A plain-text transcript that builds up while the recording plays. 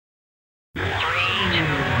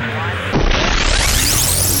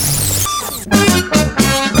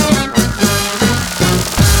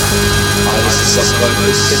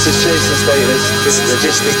This is Jason Status, this is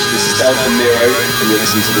Logistics, this is Dan from Nero, and you're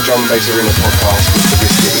listening to the Drum and Bass Arena podcast with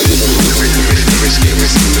the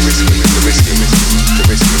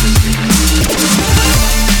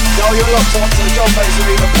Now you're locked on to the Drum and Bass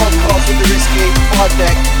Arena podcast with the Risky, 5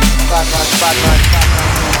 deck, bad man.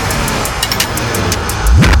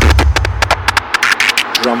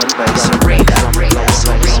 Drum and Bass Arena.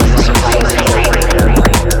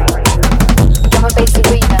 Drum and Bass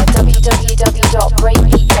Arena, www.breakbeat.co.uk.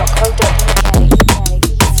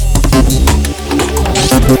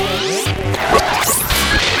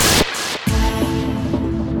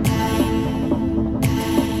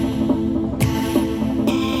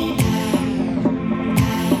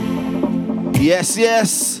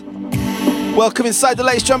 Yes. Welcome inside the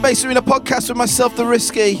latest Drum and Bass Arena podcast with myself, The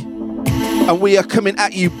Risky. And we are coming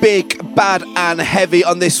at you big, bad and heavy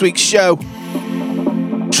on this week's show.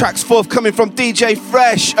 Tracks forthcoming from DJ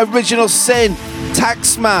Fresh, Original Sin,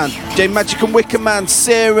 Taxman, J Majik and Wickaman,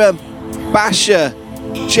 Serum, Basher,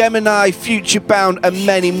 Gemini, Futurebound and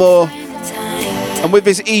many more. And with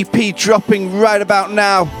his EP dropping right about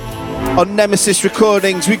now on Nemesis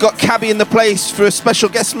Recordings, we got Cabbie in the place for a special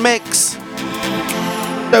guest mix.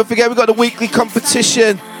 Don't forget, we've got the weekly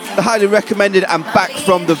competition, the highly recommended and back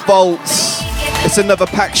from the vaults. It's another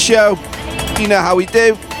packed show. You know how we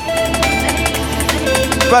do.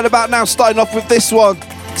 Right about now, starting off with this one.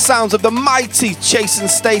 Sounds of the mighty Chasing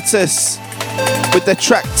Status with the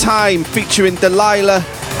track Time featuring Delilah,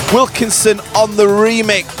 Wilkinson on the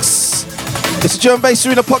remix. It's a Drum and Bass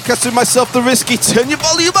Arena podcast with myself, The Risky. Turn your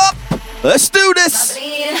volume up. Let's do this.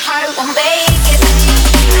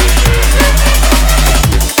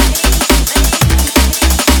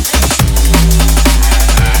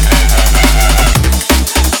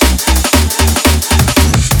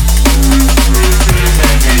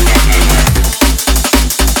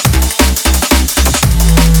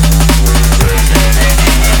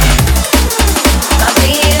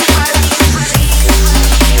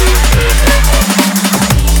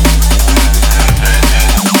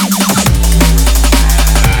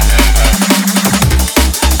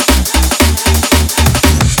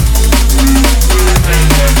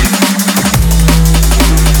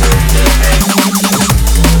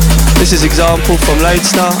 This is Example from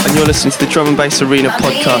Lodestar, and you're listening to the Drum and Bass Arena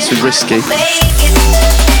podcast with Risky.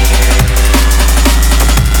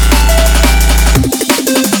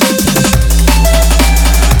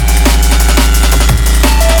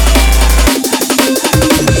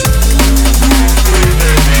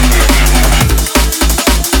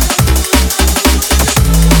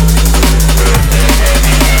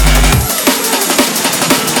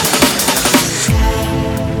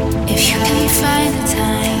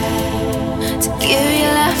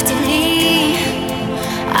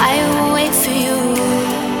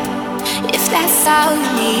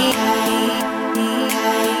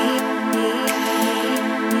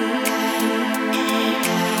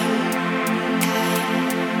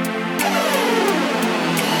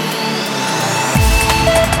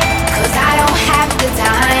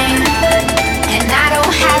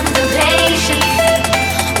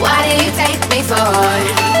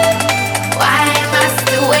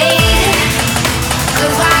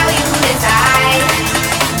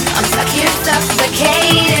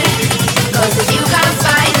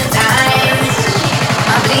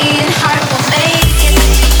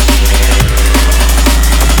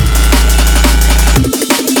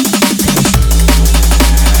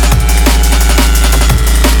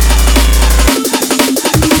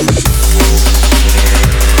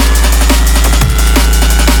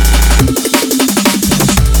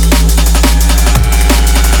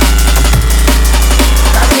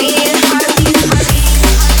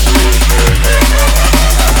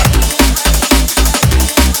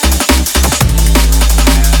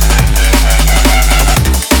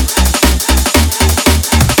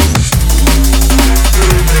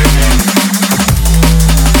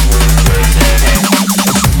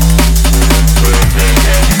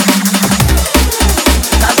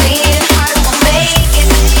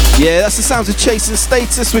 That's the sounds of Chasing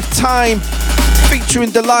Status with Time featuring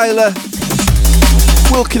Delilah,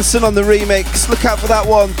 Wilkinson on the remix. Look out for that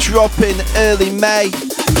one, dropping early May.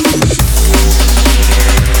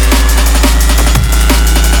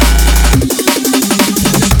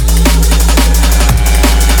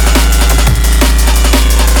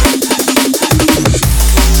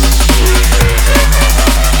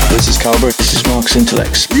 This is Cowboy, this is Mark's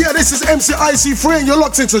Intellects. Yeah, this is MC IC3 and you're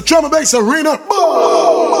locked into Drum and Bass Arena.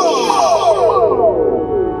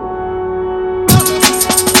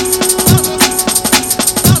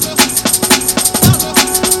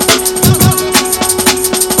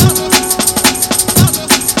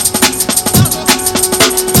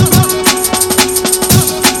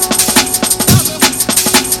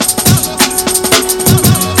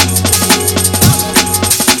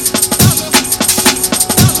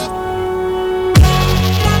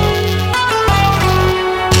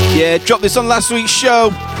 Dropped this on last week's show.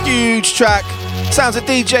 Huge track. Sounds of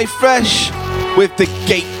DJ Fresh with the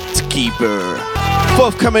Gatekeeper.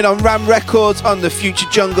 Forthcoming on Ram Records on the Future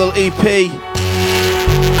Jungle EP.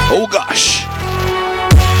 Oh gosh.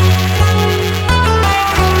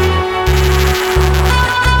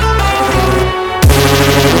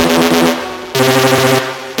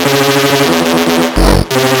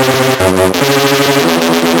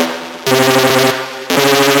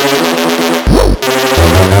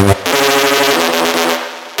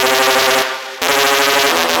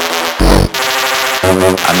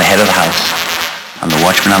 I'm the head of the house. I'm the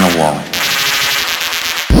watchman on the wall.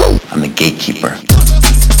 I'm the gatekeeper.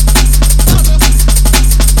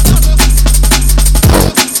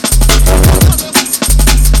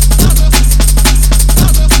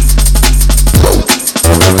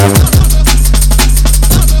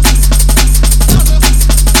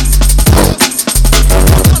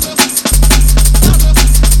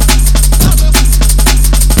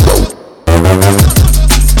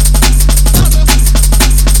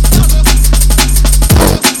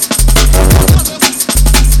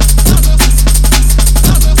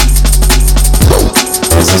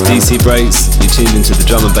 DC Breaks, you tuned into the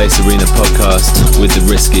Drum and Bass Arena podcast with the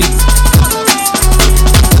Risky.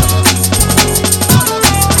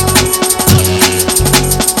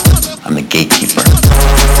 I'm the gatekeeper.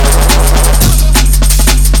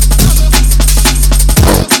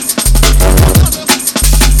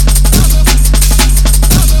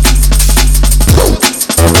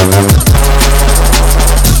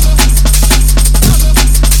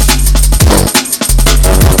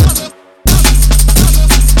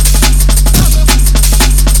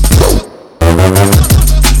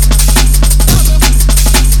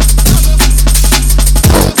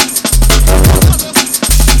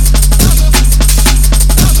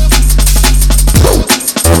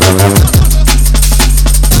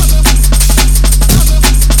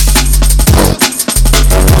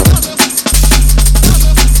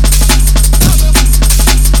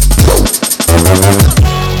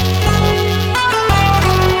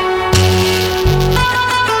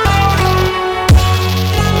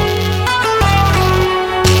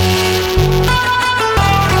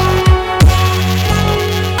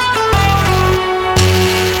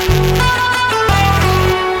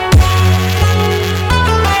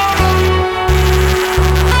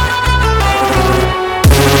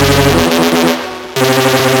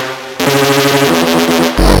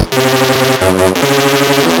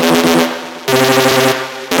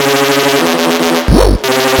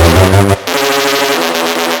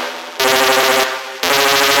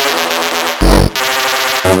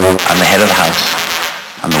 I'm the head of the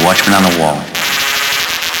house. I'm the watchman on the wall.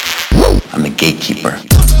 I'm the gatekeeper.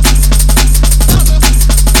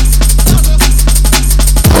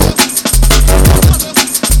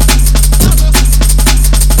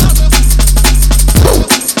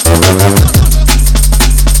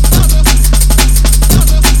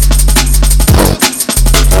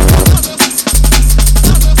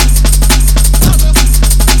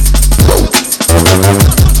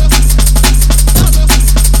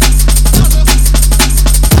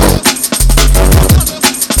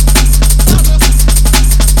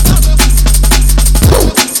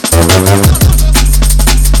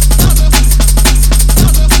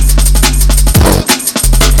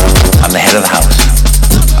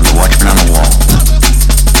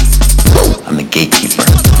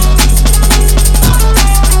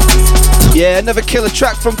 Yeah, another killer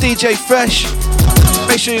track from DJ Fresh.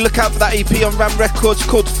 Make sure you look out for that EP on Ram Records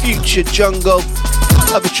called Future Jungle.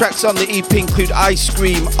 Other tracks on the EP include Ice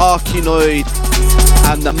Cream, Arkanoid,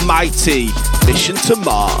 and the mighty Mission to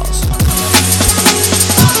Mars.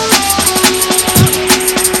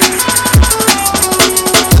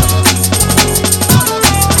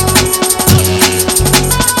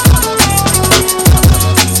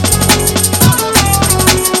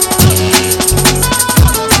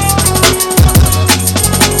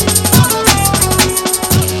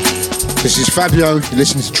 This is Fabio, you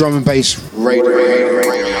listen to Drum and Bass Radio.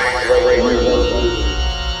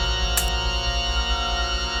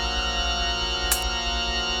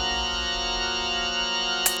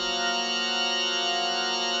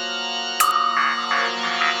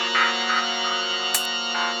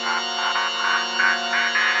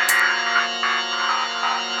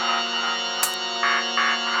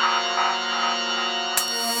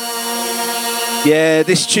 Yeah,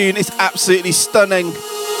 this tune is absolutely stunning.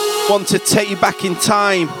 One to take you back in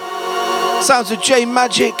time. Sounds of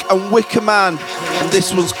Majik and Wickaman, and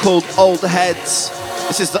this one's called Old Headz.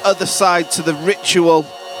 This is the other side to the Ritual.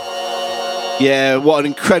 Yeah, what an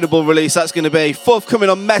incredible release that's going to be. Forthcoming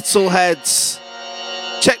on Metalheadz.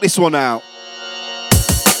 Check this one out.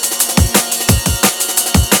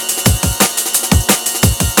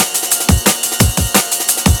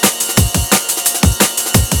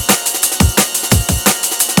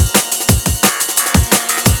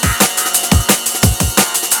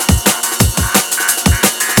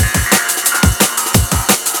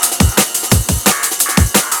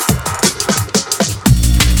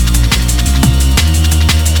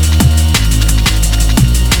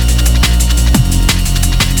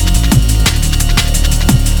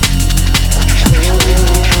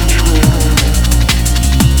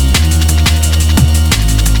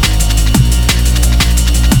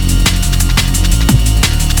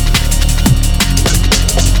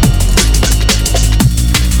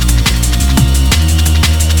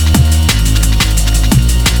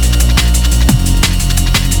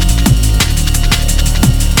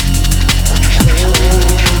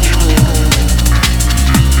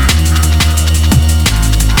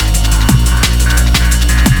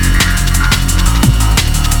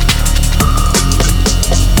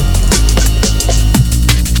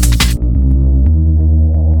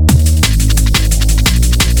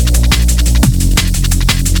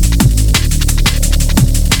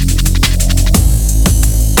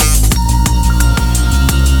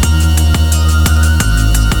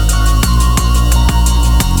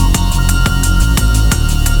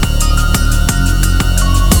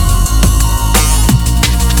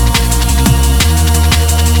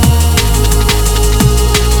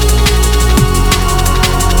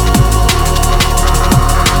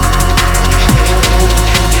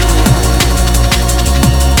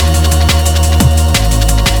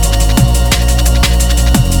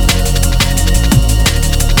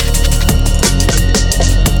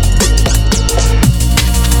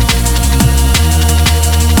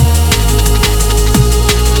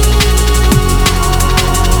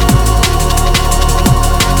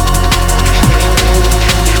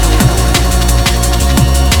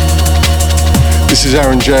 This is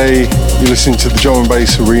Aaron J. You're listening to the Drum and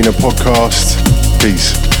Bass Arena podcast.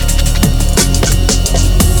 Peace.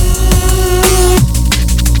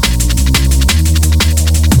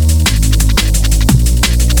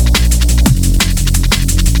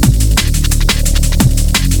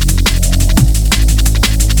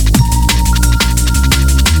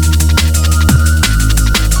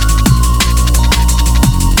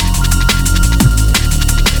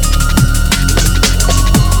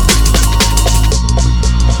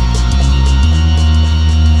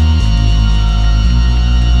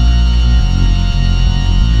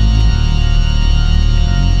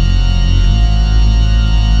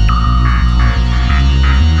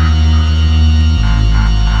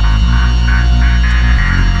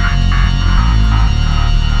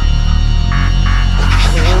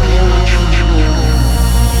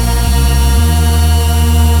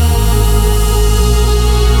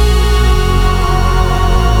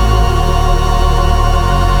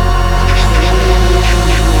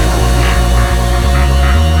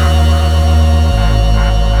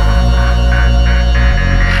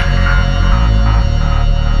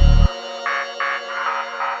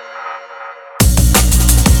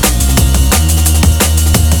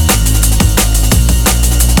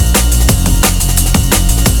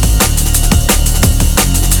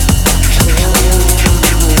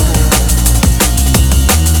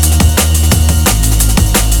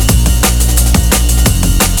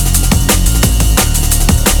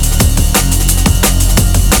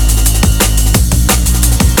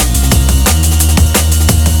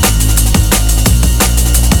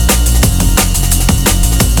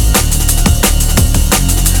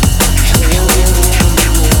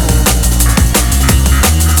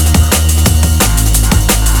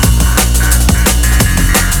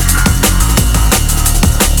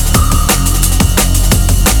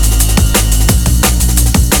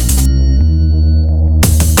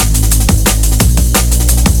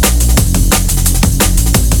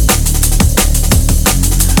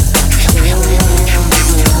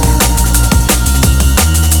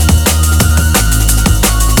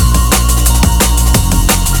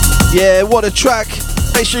 Yeah, what a track.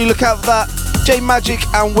 Make sure you look out for that. Majik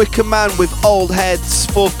and Wickaman with Old Heads,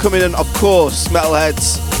 forthcoming, and of course,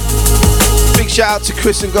 Metalheadz. Big shout out to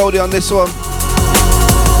Chris and Goldie on this one.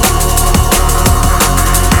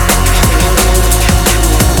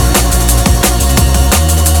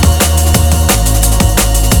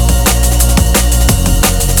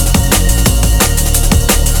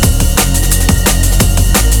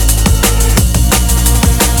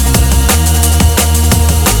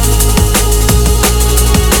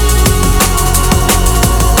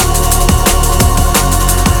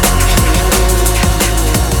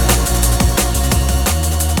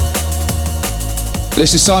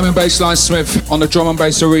 This is Simon Bassline Smith on the Drum and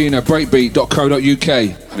Bass Arena,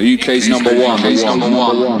 breakbeat.co.uk. The UK's number one.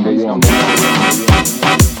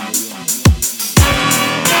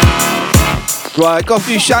 Right, got a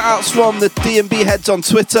few shout outs from the D&B heads on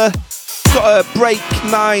Twitter. Got a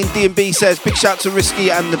Break9 D&B says, big shout to Risky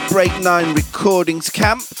and the Break9 Recordings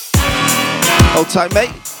Camp. Hold tight, mate.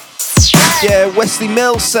 Yeah, Wesley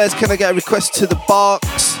Mills says, can I get a request to the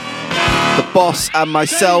Barks, the Boss and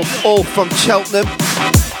myself, all from Cheltenham.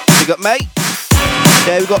 Big up, mate.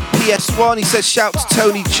 Yeah, we've got PS1. He says, shout to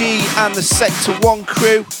Tony G and the Sector 1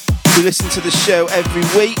 crew. We listen to the show every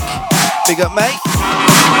week. Big up, mate.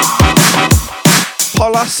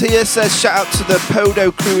 Polas here says, shout out to the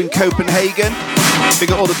Podo crew in Copenhagen.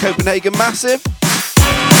 Big up all the Copenhagen Massive.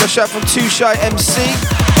 Got a shout from Too Shy MC.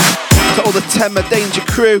 To all the Tema Danger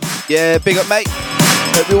crew. Yeah, big up, mate.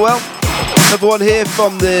 Hope you're well. Another one here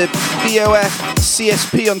from the BOF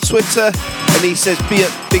CSP on Twitter. And he says, big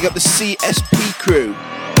up the CSP crew.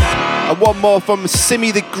 And one more from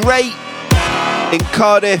Simi the Great in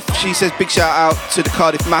Cardiff. She says, big shout out to the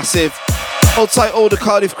Cardiff Massive. Hold tight, all the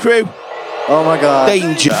Cardiff crew. Oh my God.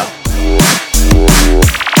 Danger.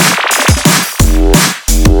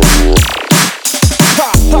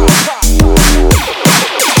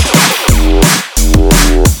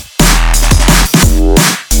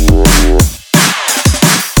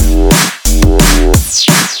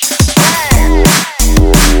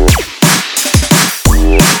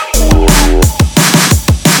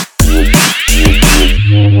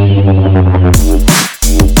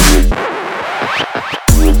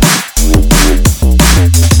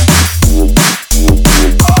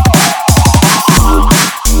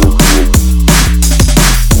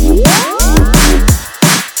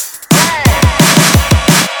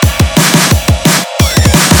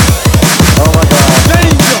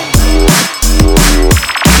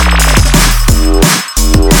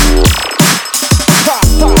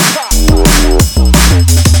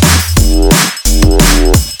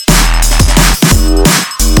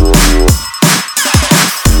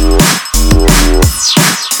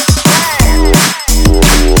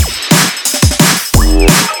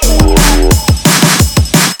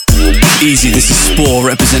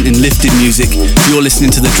 Representing Lifted Music. You're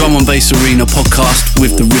listening to the Drum and Bass Arena podcast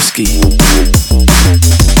with the Risky.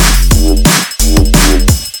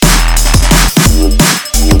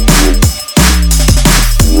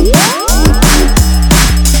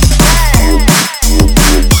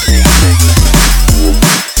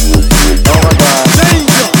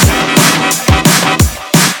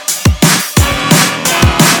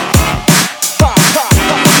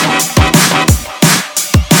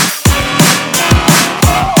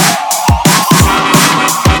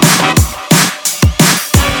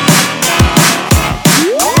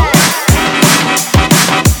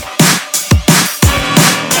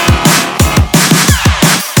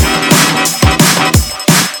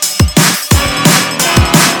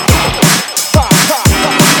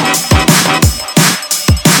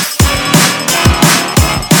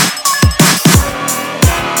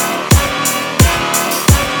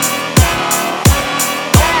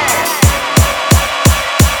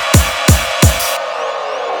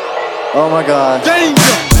 Oh my God. Danger!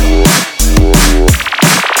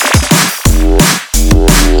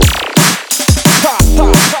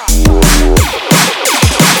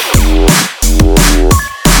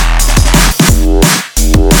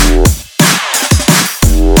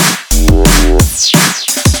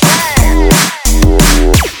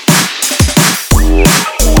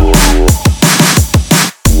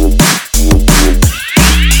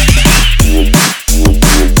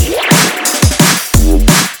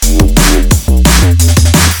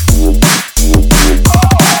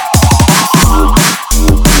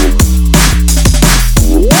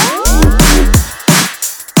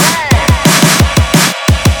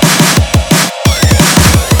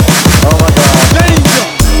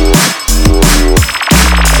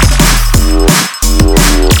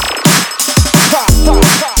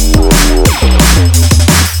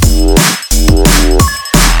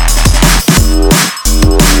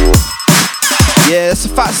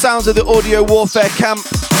 Sounds of the Audio Warfare Camp,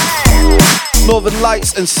 Northern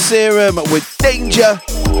Lights and Serum with Danger.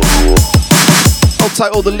 Hold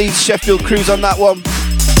tight, all the Leeds Sheffield crews on that one.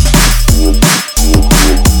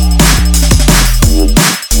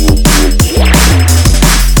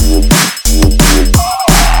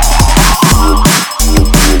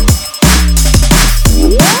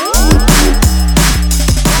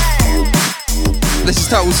 This is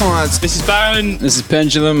Total Science. This is Baron. This is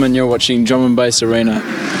Pendulum, and you're watching Drum and Bass Arena.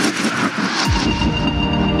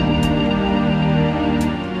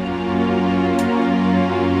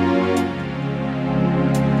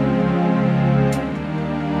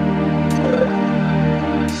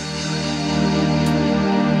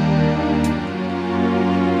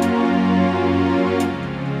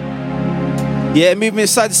 Yeah, moving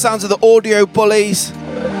inside the sounds of the Audio Bullies.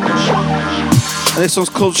 And this one's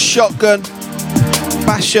called Shotgun.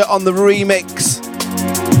 Basher on the remix.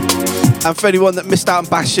 And for anyone that missed out on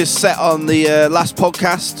Basher's set on the last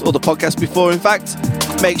podcast, or the podcast before in fact,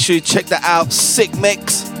 make sure you check that out. Sick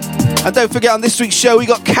mix. And don't forget, on this week's show we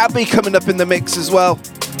got Cabbie coming up in the mix as well.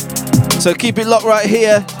 So keep it locked right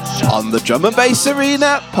here on the Drum and Bass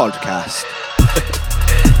Arena podcast.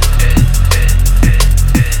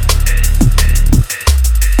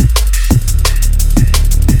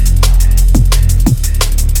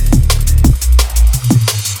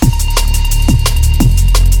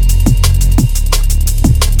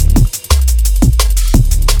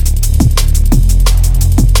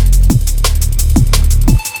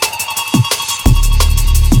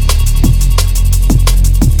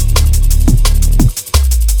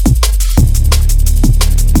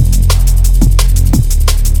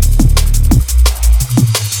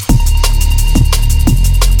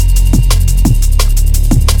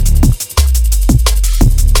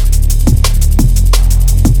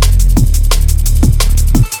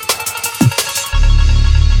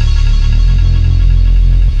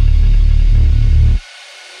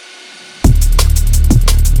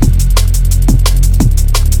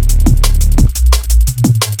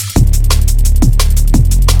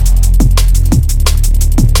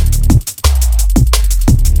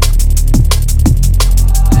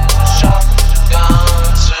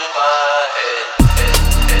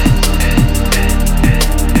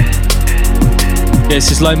 This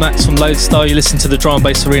is Lomax from Lodestar. You listen to the Drum and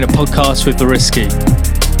Bass Arena podcast with the Risky.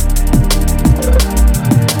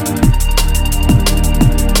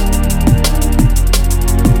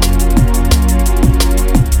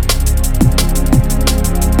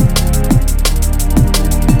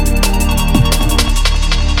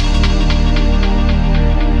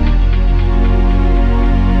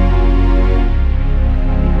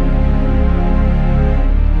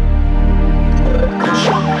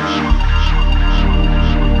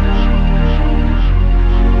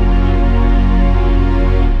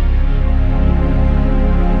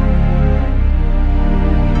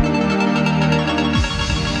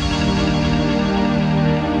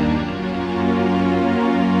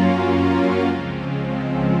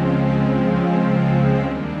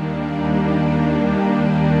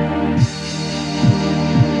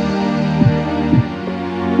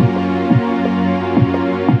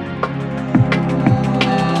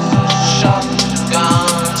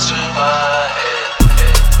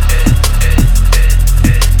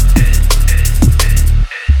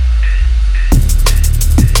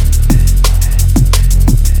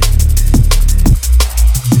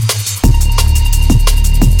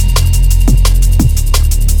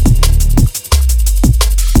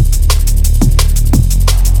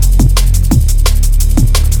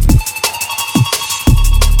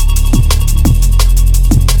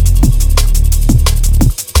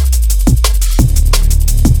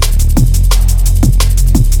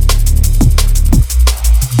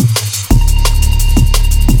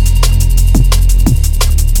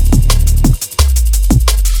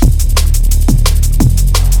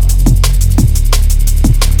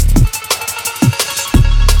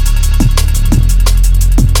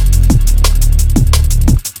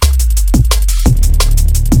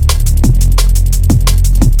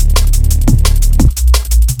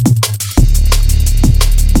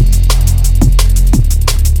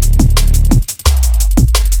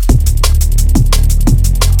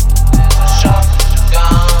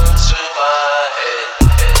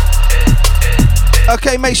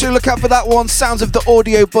 Okay, make sure to look out for that one. Sounds of the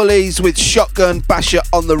Audio Bullies with Shotgun Basher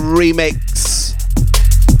on the remix.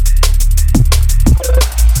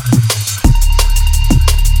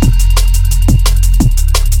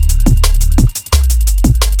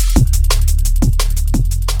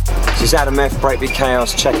 This is Adam F, Breakbeat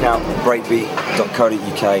Chaos. Check out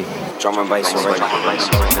breakbeat.co.uk. Drum and Bass Arena.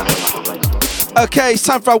 Okay, it's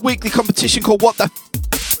time for our weekly competition called What the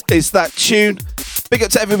Is That Tune? Big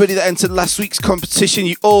up to everybody that entered last week's competition.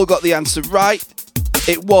 You all got the answer right.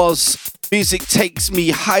 It was Music Takes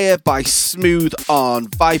Me Higher by Smooth on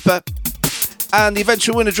Viper. And the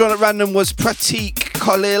eventual winner drawn at random was Pratik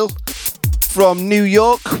Khalil from New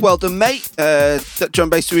York. Well done, mate. That Drum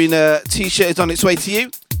Bass Arena t-shirt is on its way to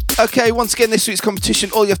you. Okay, once again, this week's competition,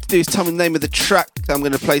 all you have to do is tell me the name of the track I'm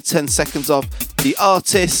going to play 10 seconds of, the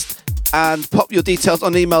artist, and pop your details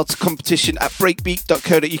on email to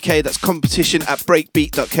competition@breakbeat.co.uk. That's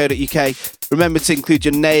competition@breakbeat.co.uk. Remember to include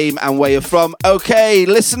your name and where you're from. Okay,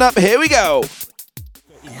 listen up, here we go.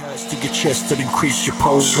 30 Hertz to your chest and increase your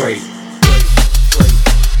pulse rate.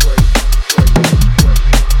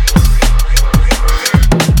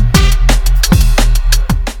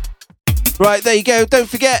 Right, there you go. Don't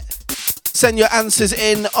forget, send your answers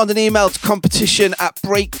in on an email to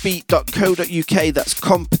competition@breakbeat.co.uk. That's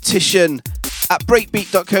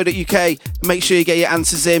competition@breakbeat.co.uk. Make sure you get your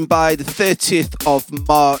answers in by the 30th of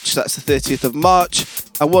March. That's the 30th of March.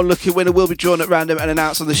 And one lucky winner will be drawn at random and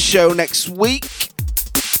announced on the show next week.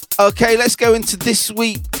 Okay, let's go into this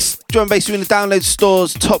week's Drum and Bass Arena download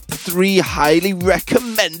stores top 3 highly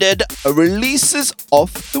recommended releases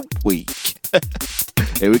of the week.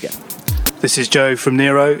 Here we go. This is Joe from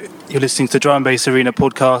Nero. You're listening to Drum and Bass Arena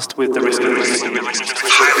podcast with the Risky. Highly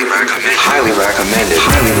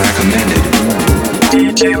recommended.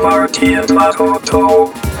 DJ Marty and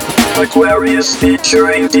Makoto. Aquarius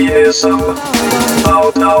featuring Deism.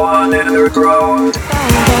 Out now on Underground.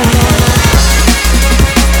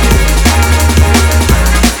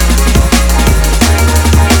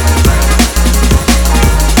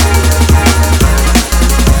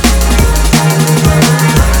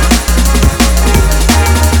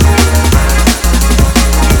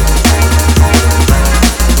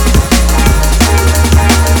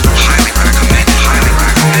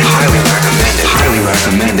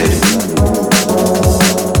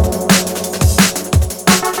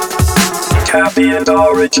 Cabbie and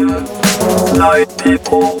Origin, Night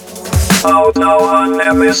People, out now on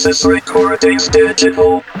Nemesis Recordings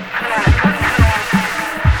Digital.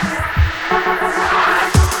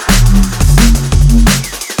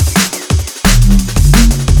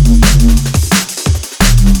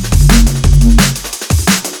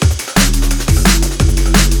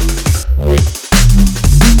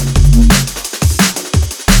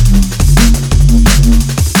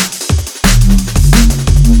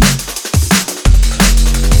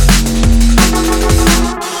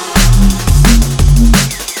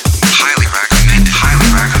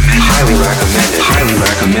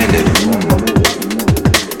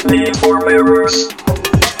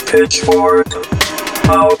 Pitchfork,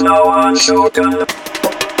 out now on Shogun.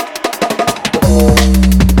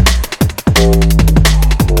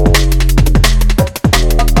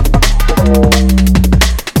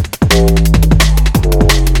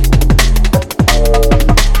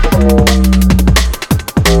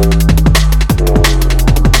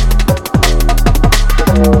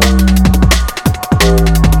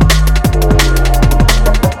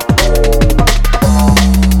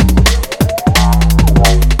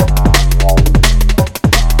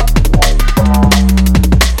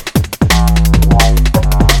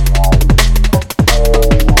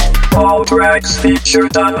 Tracks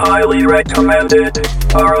featured and highly recommended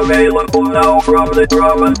are available now from the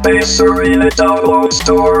Drum and Bass Arena download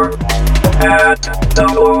store at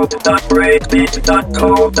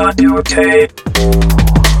download.breakbeat.co.uk.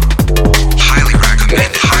 Highly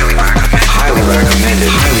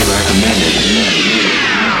recommended.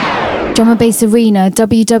 Drum and Bass Arena,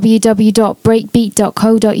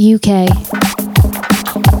 www.breakbeat.co.uk.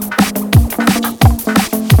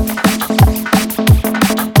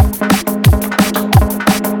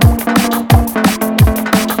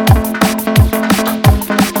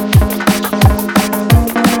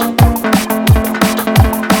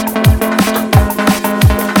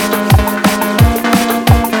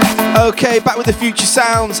 Okay, back with the future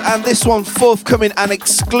sounds, and this one forthcoming and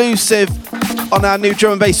exclusive on our new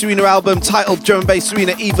Drum and Bass Arena album titled Drum and Bass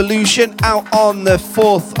Arena Evolution, out on the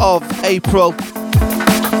 4th of April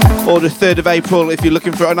or the 3rd of April if you're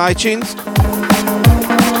looking for it on iTunes.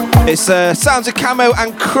 It's sounds of Camo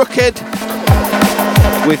and Krooked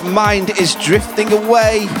with Mind is Drifting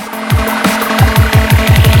Away.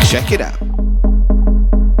 Check it out.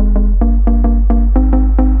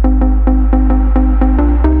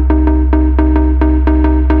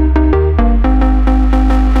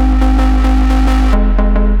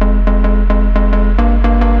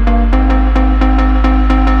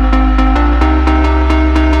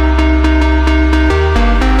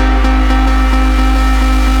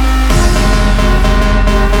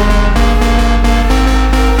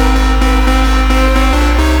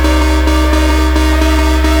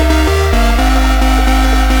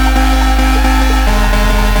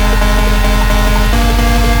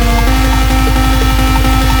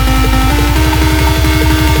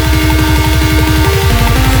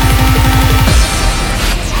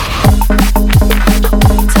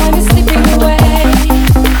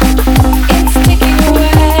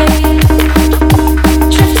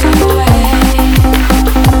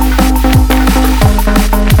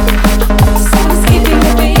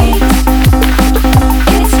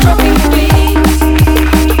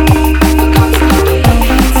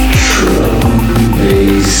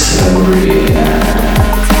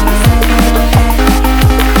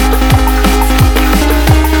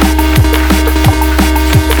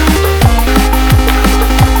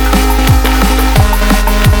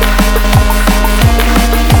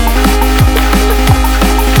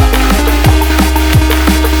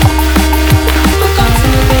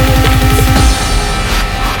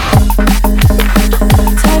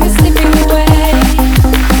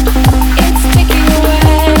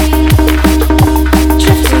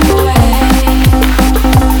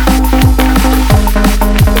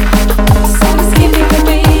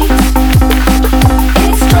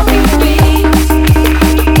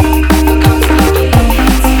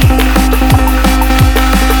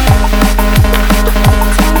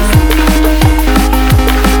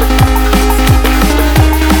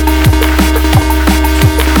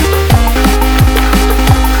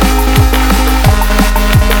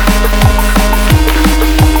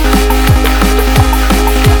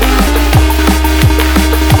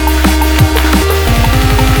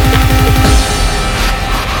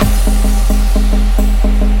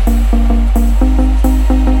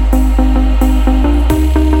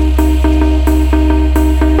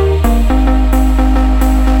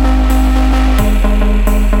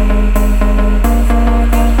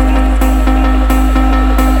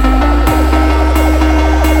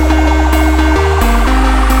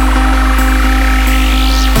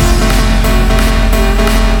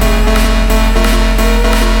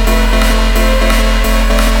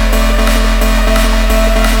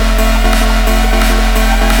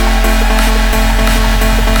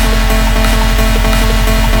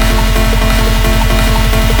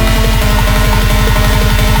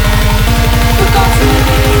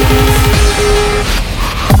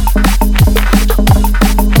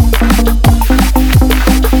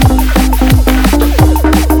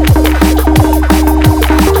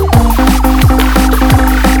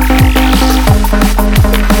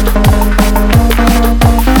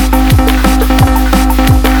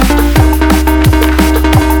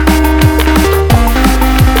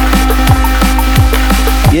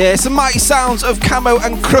 It's the mighty sounds of Camo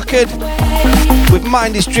and Krooked with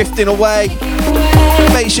Mind Is Drifting Away.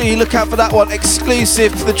 Make sure you look out for that one,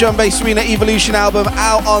 exclusive to the Drum&BassArena Evolution album,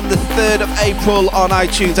 out on the 3rd of April on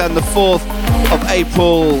iTunes and the 4th of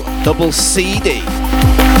April double CD.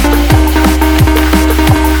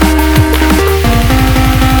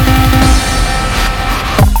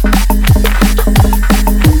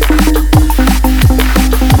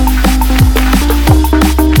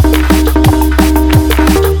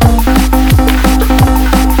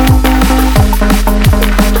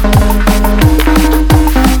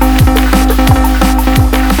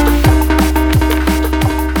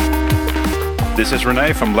 This is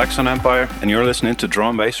Renee from Lexon Empire, and you're listening to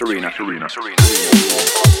Drum&BassArena.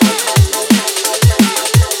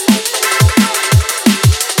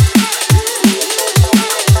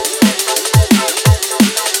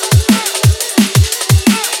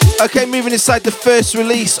 Okay, moving inside the first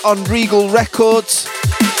release on Regal Records.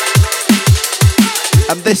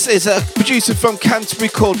 And this is a producer from Canterbury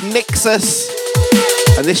called Nixus.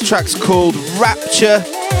 And this track's called Rapture,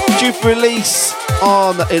 due for release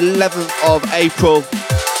on the 11th of April.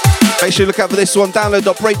 Make sure you look out for this one.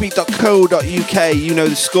 Download.breakbeat.co.uk. You know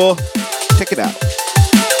the score. Check it out.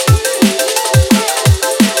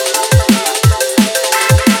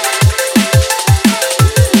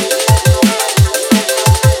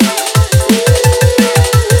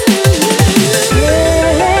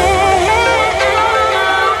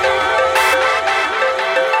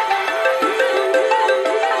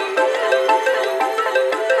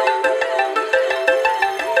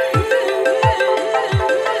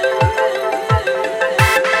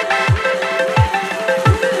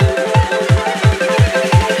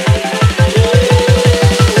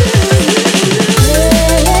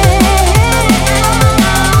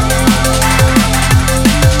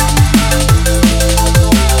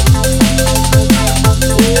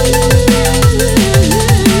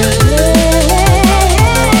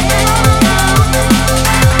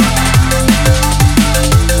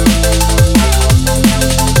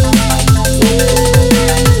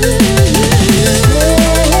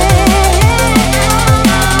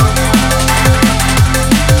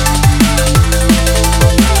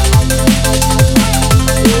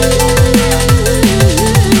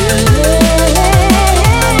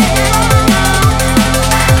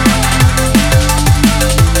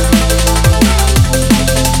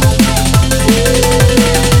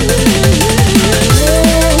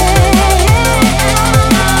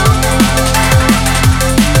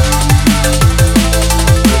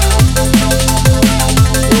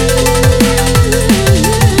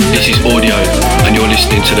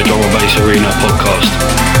 To the Drum&BassArena podcast.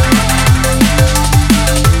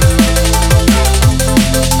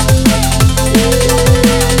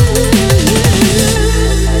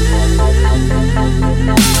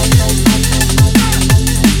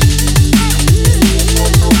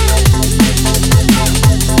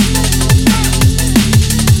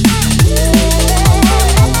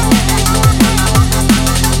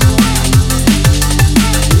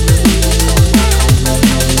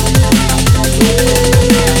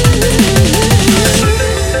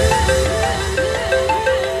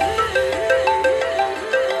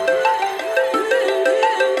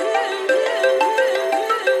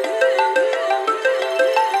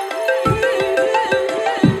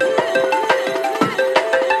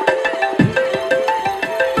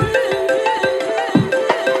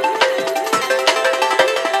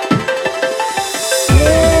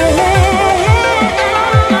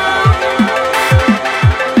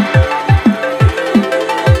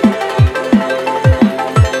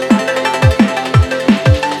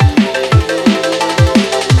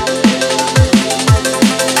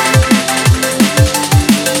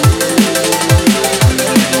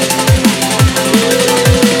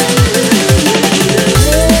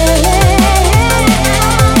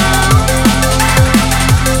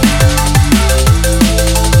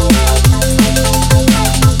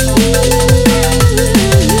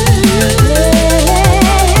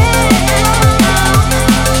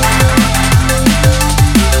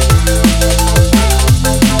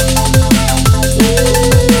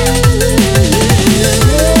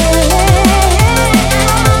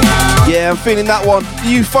 Feeling that one.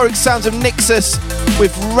 The euphoric sounds of Nixus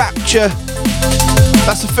with Rapture.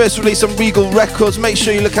 That's the first release on Regal Records. Make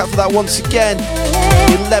sure you look out for that once again,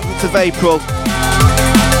 the 11th of April.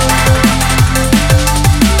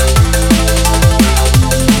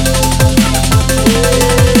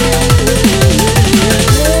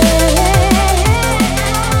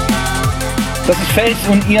 Das ist Headz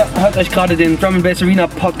und ihr hört euch gerade den Drum&BassArena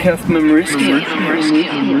Podcast mit dem Risky.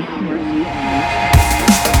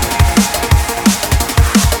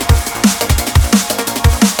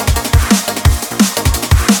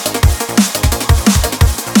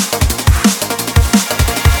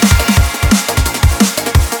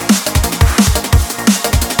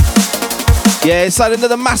 Yeah, inside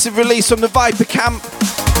another massive release from the Viper camp.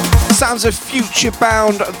 Sounds of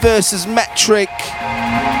Futurebound versus Metrik.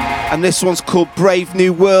 And this one's called Brave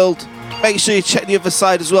New World. Make sure you check the other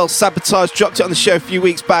side as well. Sabotage dropped it on the show a few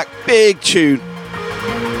weeks back. Big tune.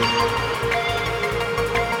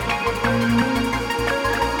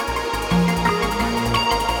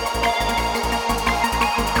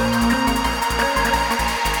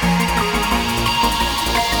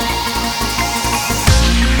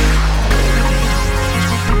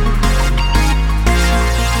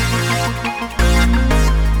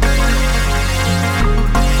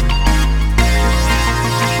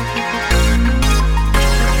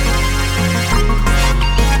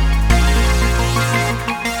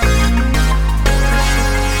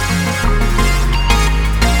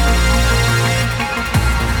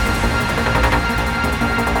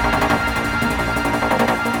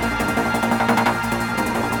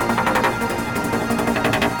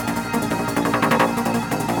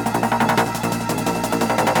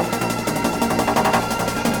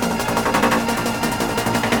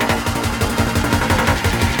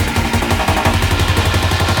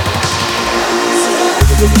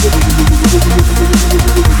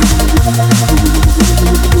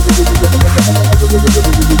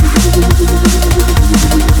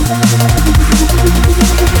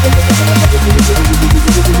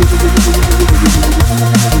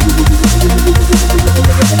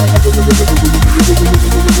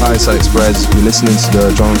 Hi, it's Alex Perez. You're listening to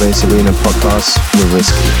the Drum and Bass Arena podcast with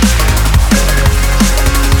Risky.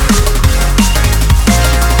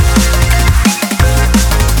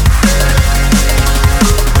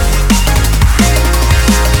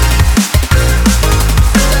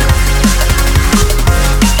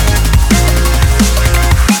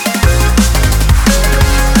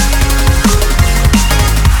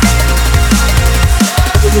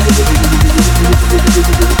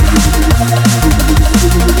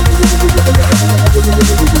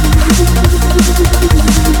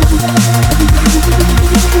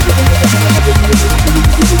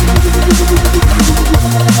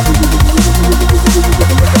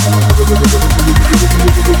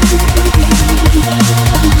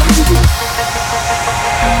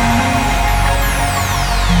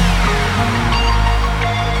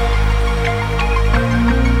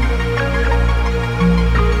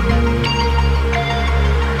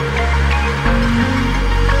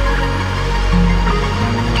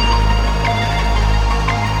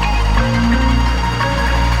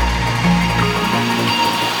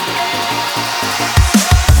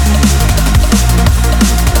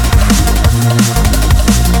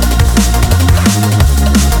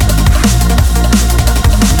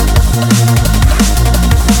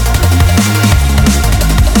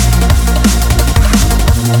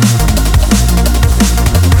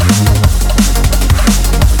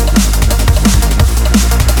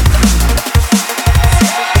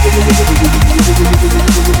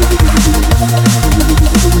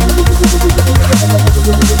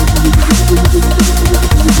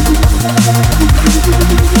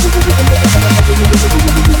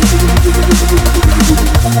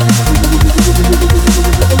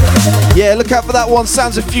 Look out for that one.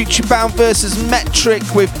 Sounds of Futurebound versus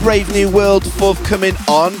Metrik with Brave New World forthcoming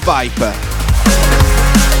on Viper.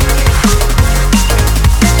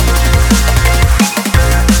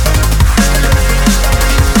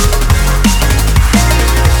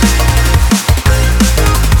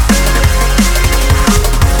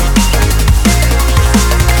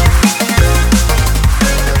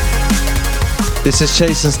 This is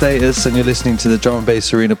Chase and Status, and you're listening to the Drum and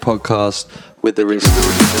Bass Arena podcast with the Risky.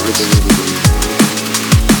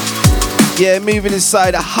 Yeah, moving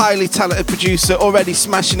inside a highly talented producer, already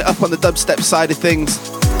smashing it up on the dubstep side of things.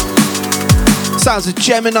 Sounds of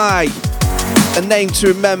Gemini, a name to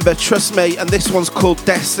remember, trust me, and this one's called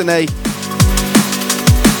Destiny.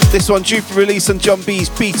 This one due for release on John B's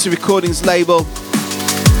Beta Recordings label.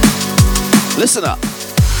 Listen up.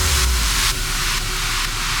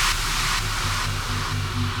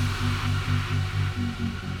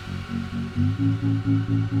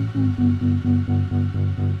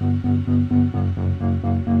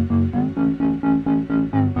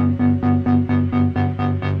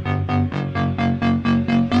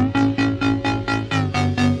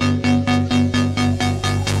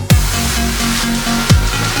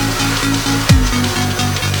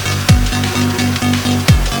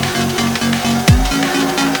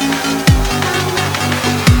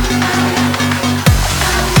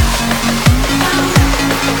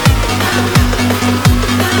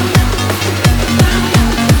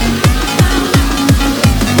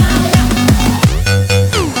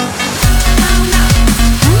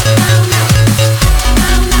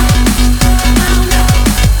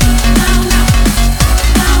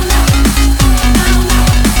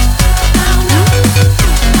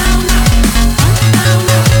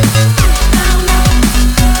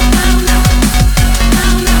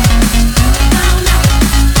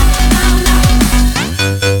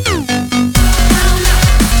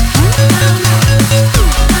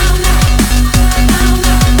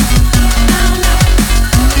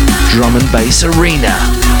 Drum and Bass Arena.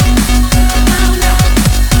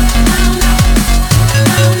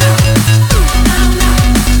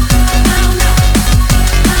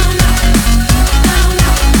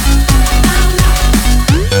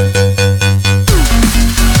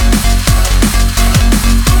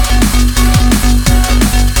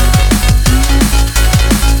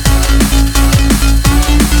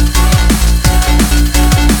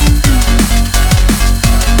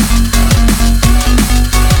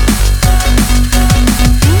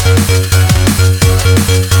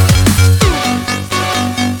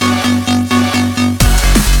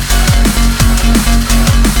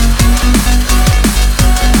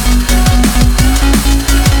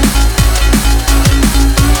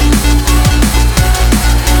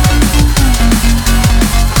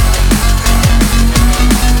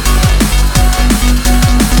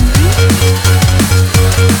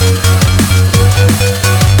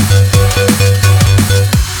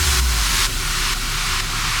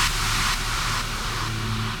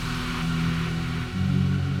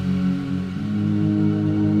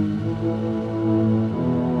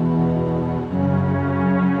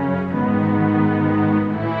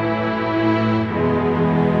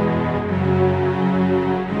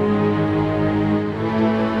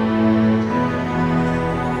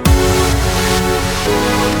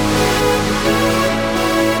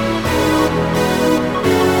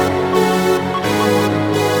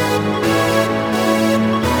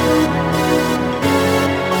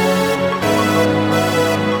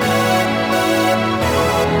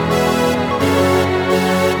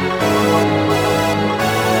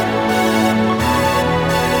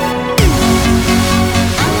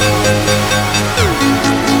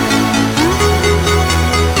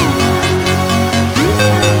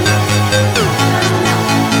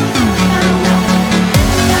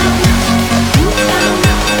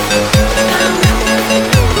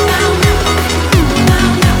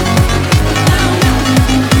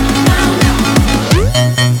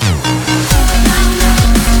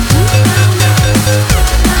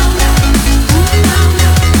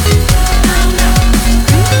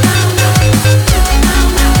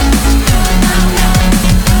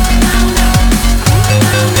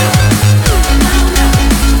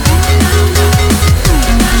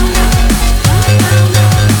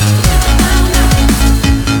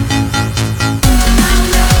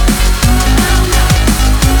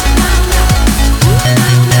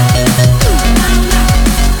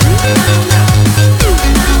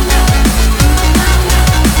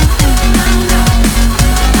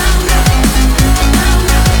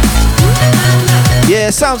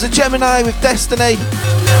 Sounds of Gemini with Destiny,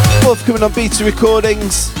 both coming on Beta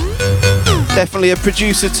Recordings. Definitely a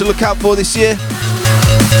producer to look out for this year.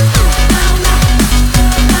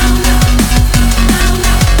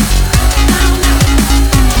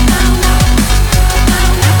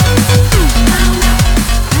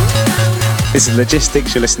 This is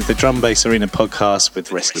Logistics. You're listening to the Drum Bass Arena podcast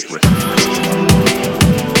with Risky.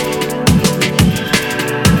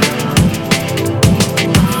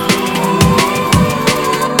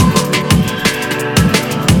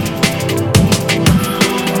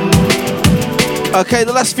 Okay,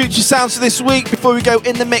 the last Future Sounds for this week before we go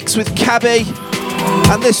in the mix with Cabbie.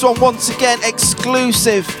 And this one, once again,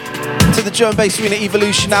 exclusive to the Drum & Bass Arena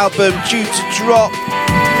Evolution album, due to drop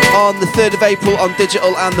on the 3rd of April on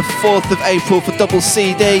digital and the 4th of April for double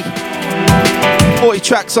CD. 40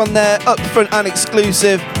 tracks on there, upfront and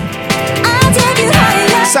exclusive.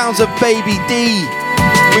 Sounds of Baby D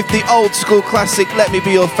with the old school classic Let Me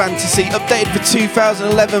Be Your Fantasy, updated for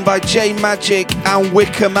 2011 by Majik and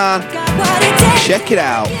Wickaman. Check it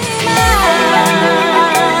out.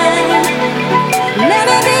 Let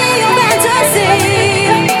me be your fantasy.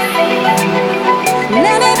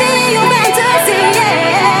 Let me be your fantasy,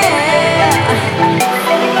 yeah.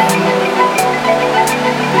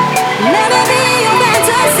 Let me be your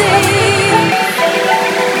fantasy.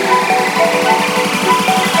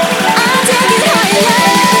 I'll take you higher.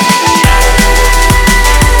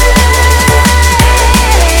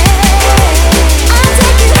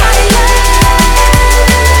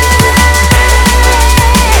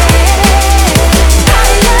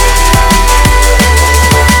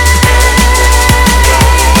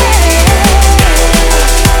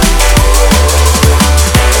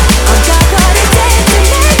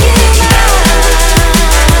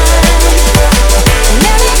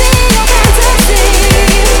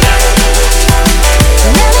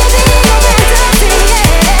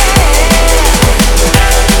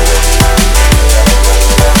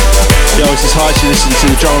 This is Headz, you listen to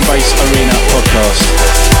the Drum and Bass Arena podcast.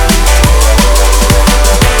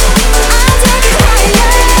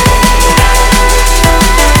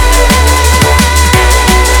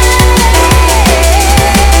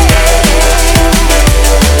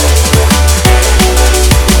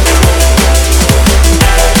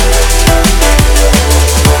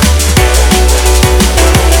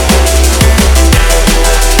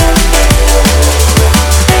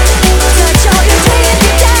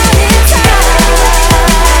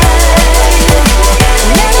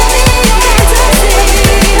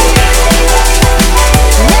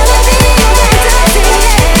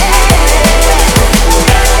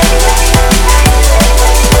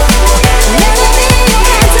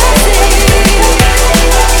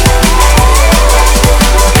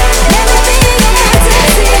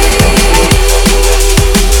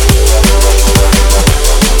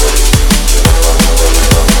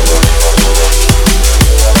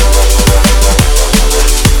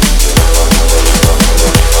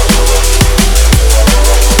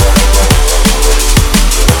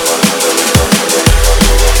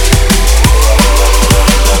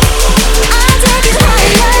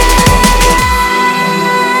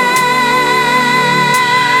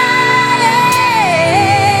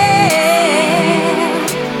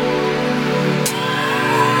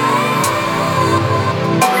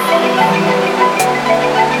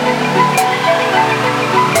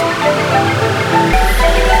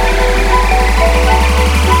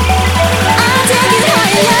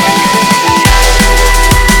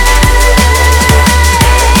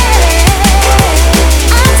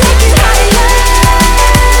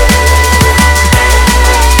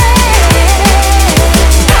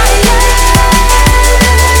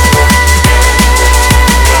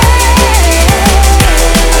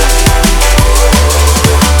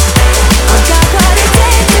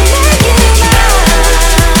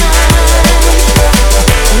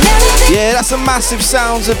 Yeah, that's a massive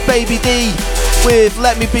sounds of Baby D with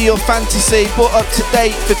Let Me Be Your Fantasy, brought up to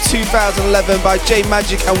date for 2011 by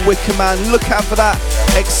Majik and Wickaman. Look out for that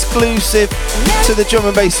exclusive to the Drum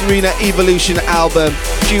and Bass Arena Evolution album,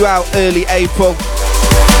 due out early April.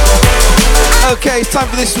 Okay, it's time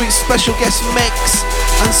for this week's special guest mix,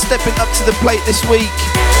 and stepping up to the plate this week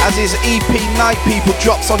as his EP Night People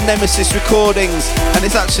drops on Nemesis Recordings, and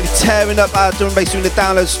it's actually tearing up our Drum and Bass Arena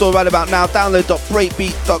download store right about now.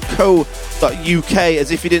 Download.breakbeat.co.uk, as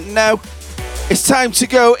if you didn't know. It's time to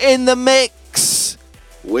go in the mix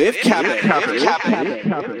with Cabbie.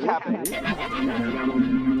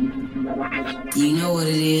 You know what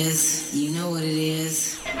it is. You know what it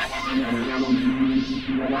is.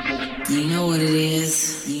 You know what it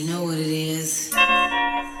is. You know what it is.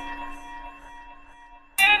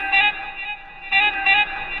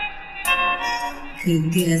 Cause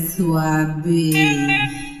guess who I be?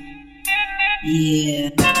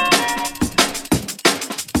 Yeah.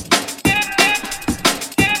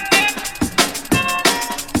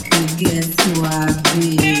 Cause guess who I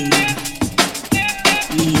be?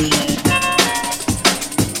 Yeah.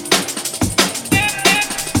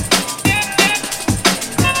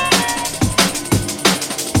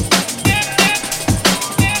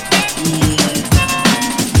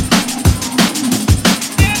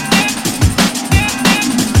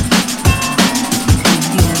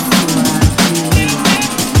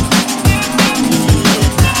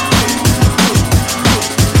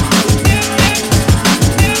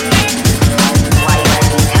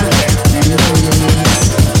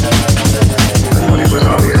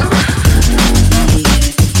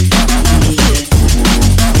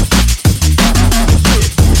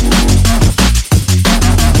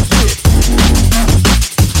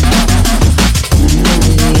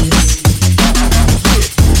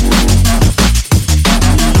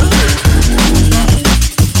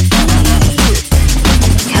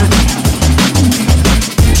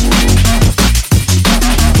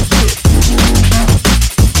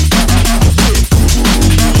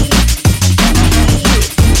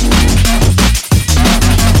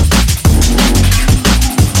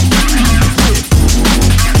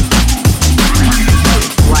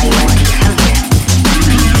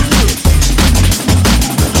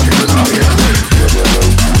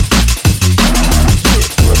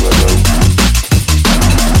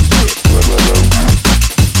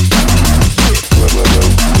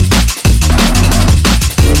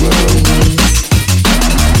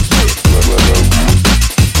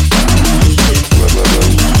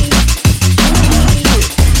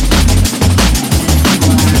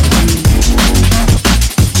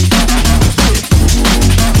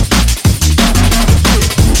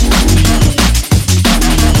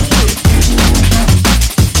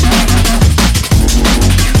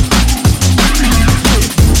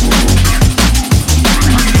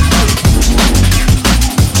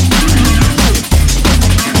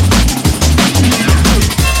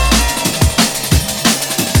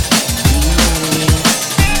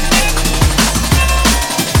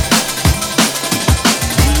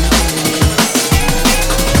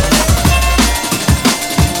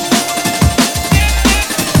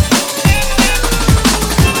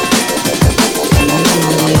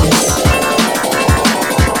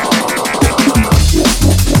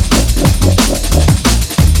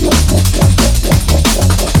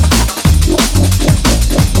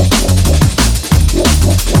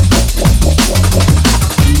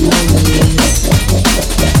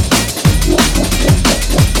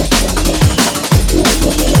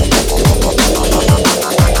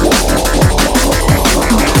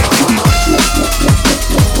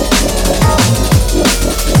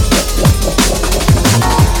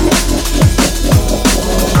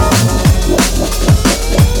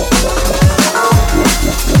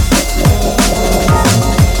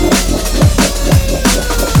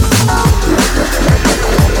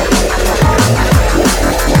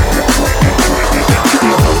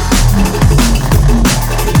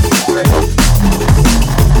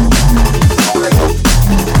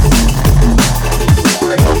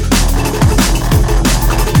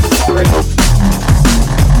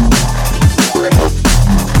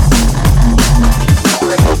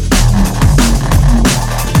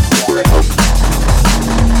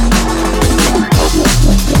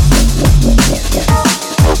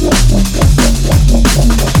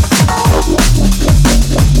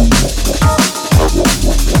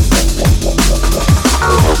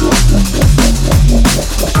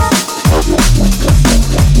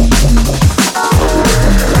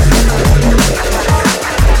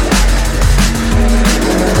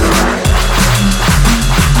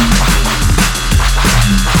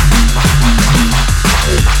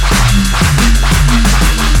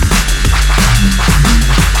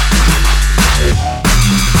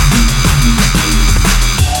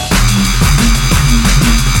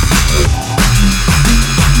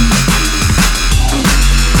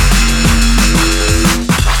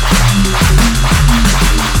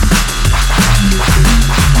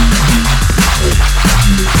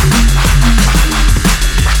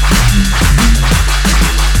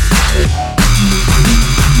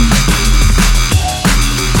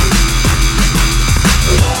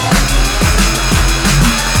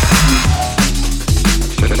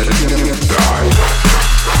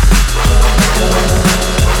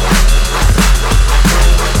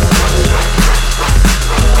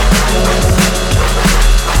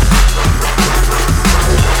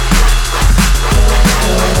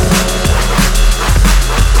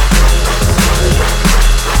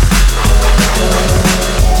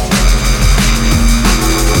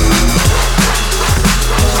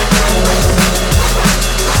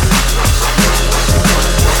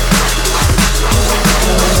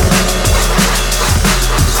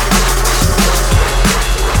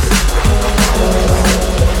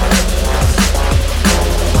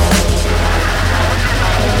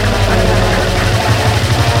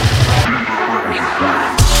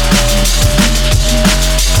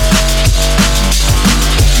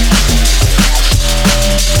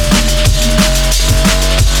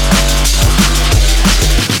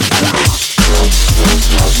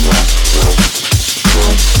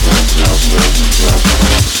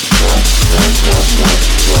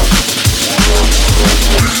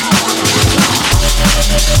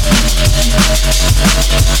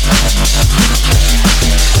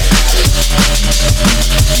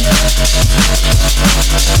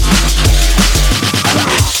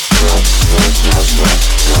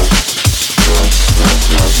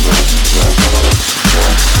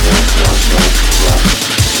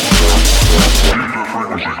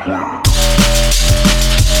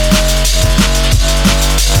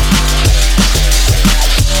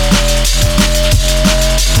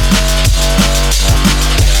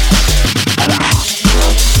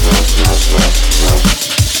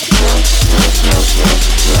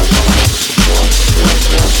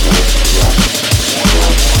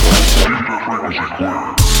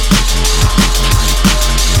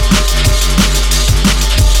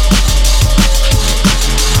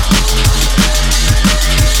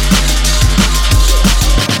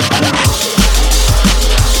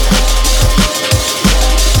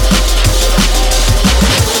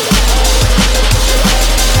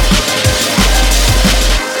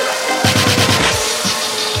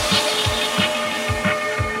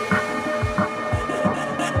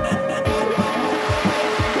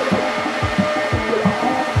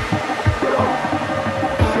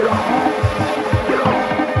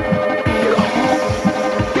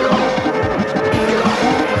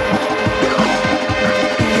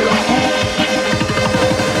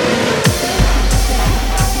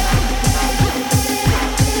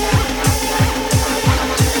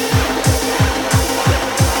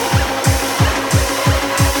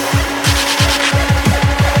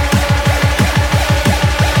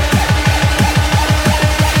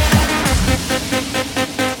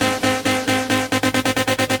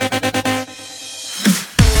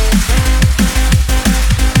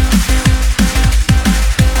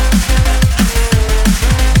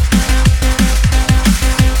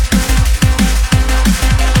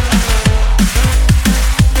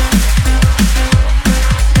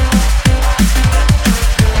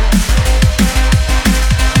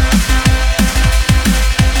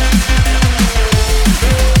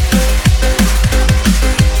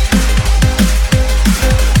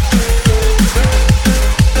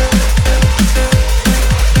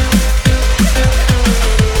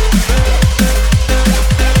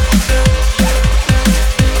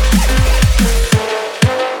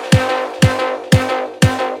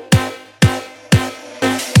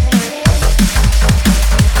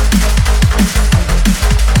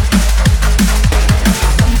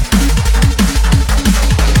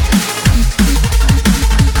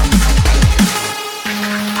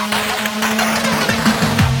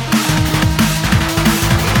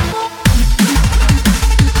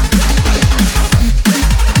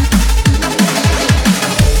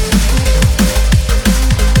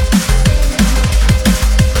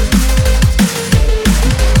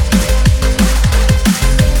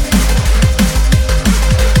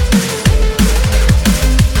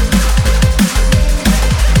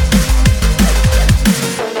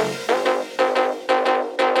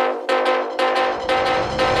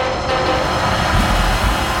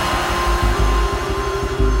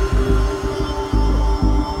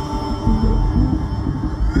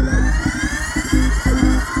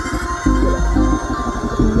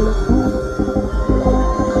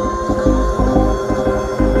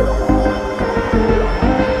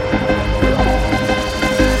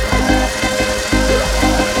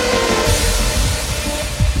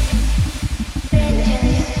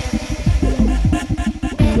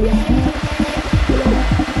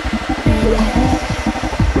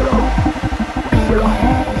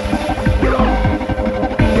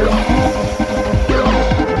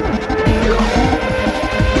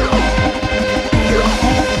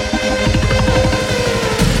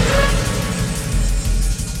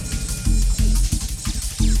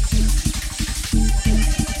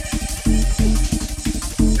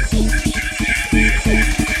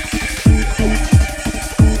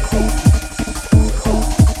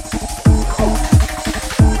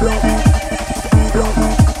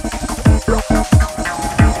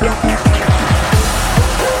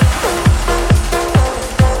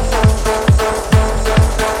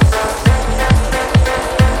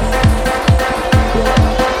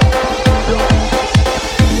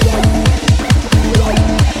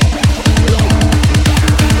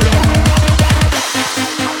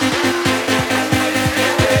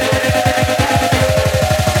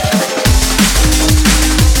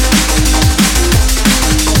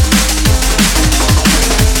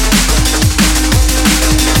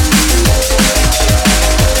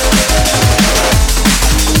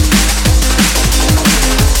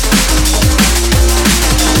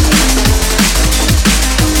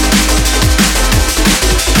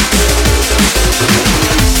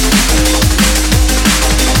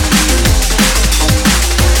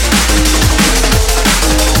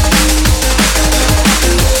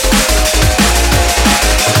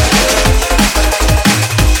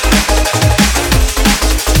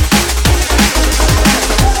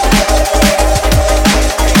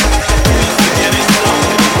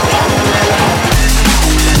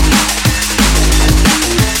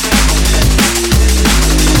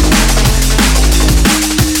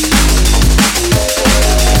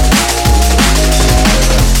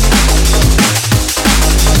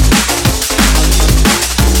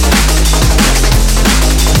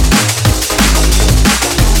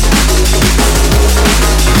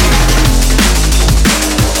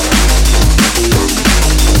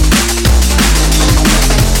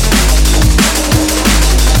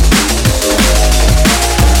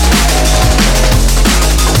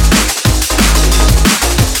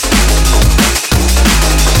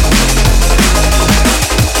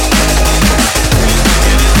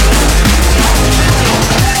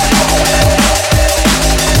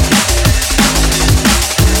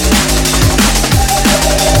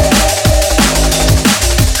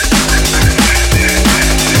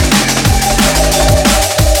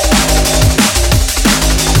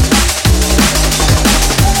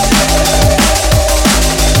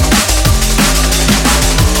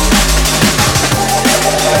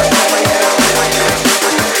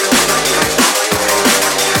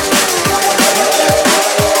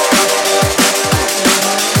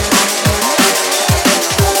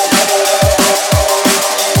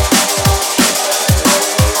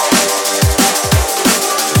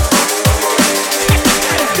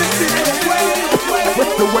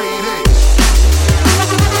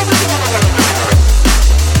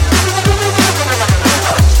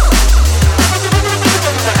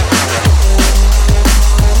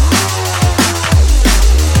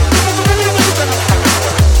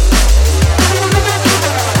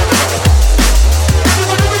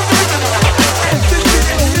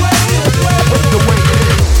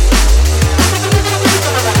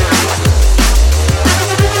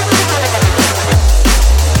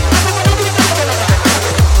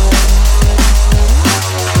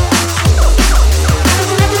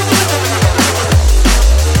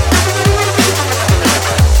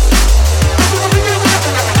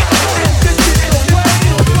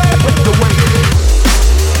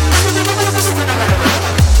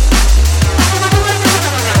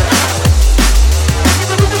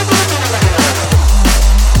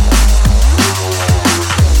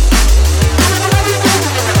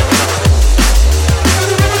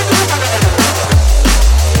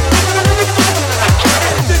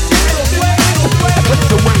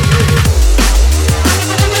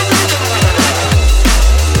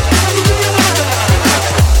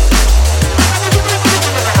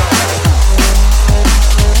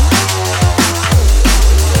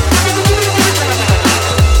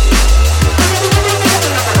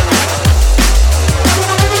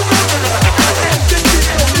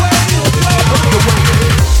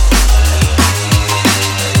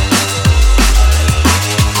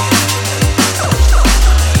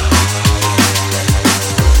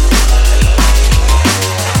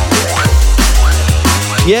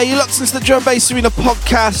 Yeah, you're locked into the Drum Bass Arena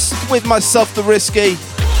podcast with myself, The Risky.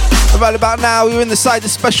 Right about now, we're in the side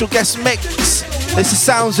of special guest mix. This is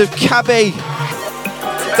sounds of Cabbie.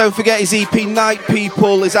 Don't forget his EP Night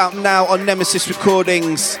People is out now on Nemesis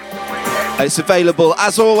Recordings. It's available,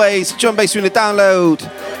 as always, Drum Bass Arena download.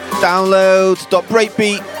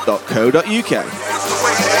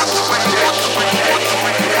 Download.breakbeat.co.uk.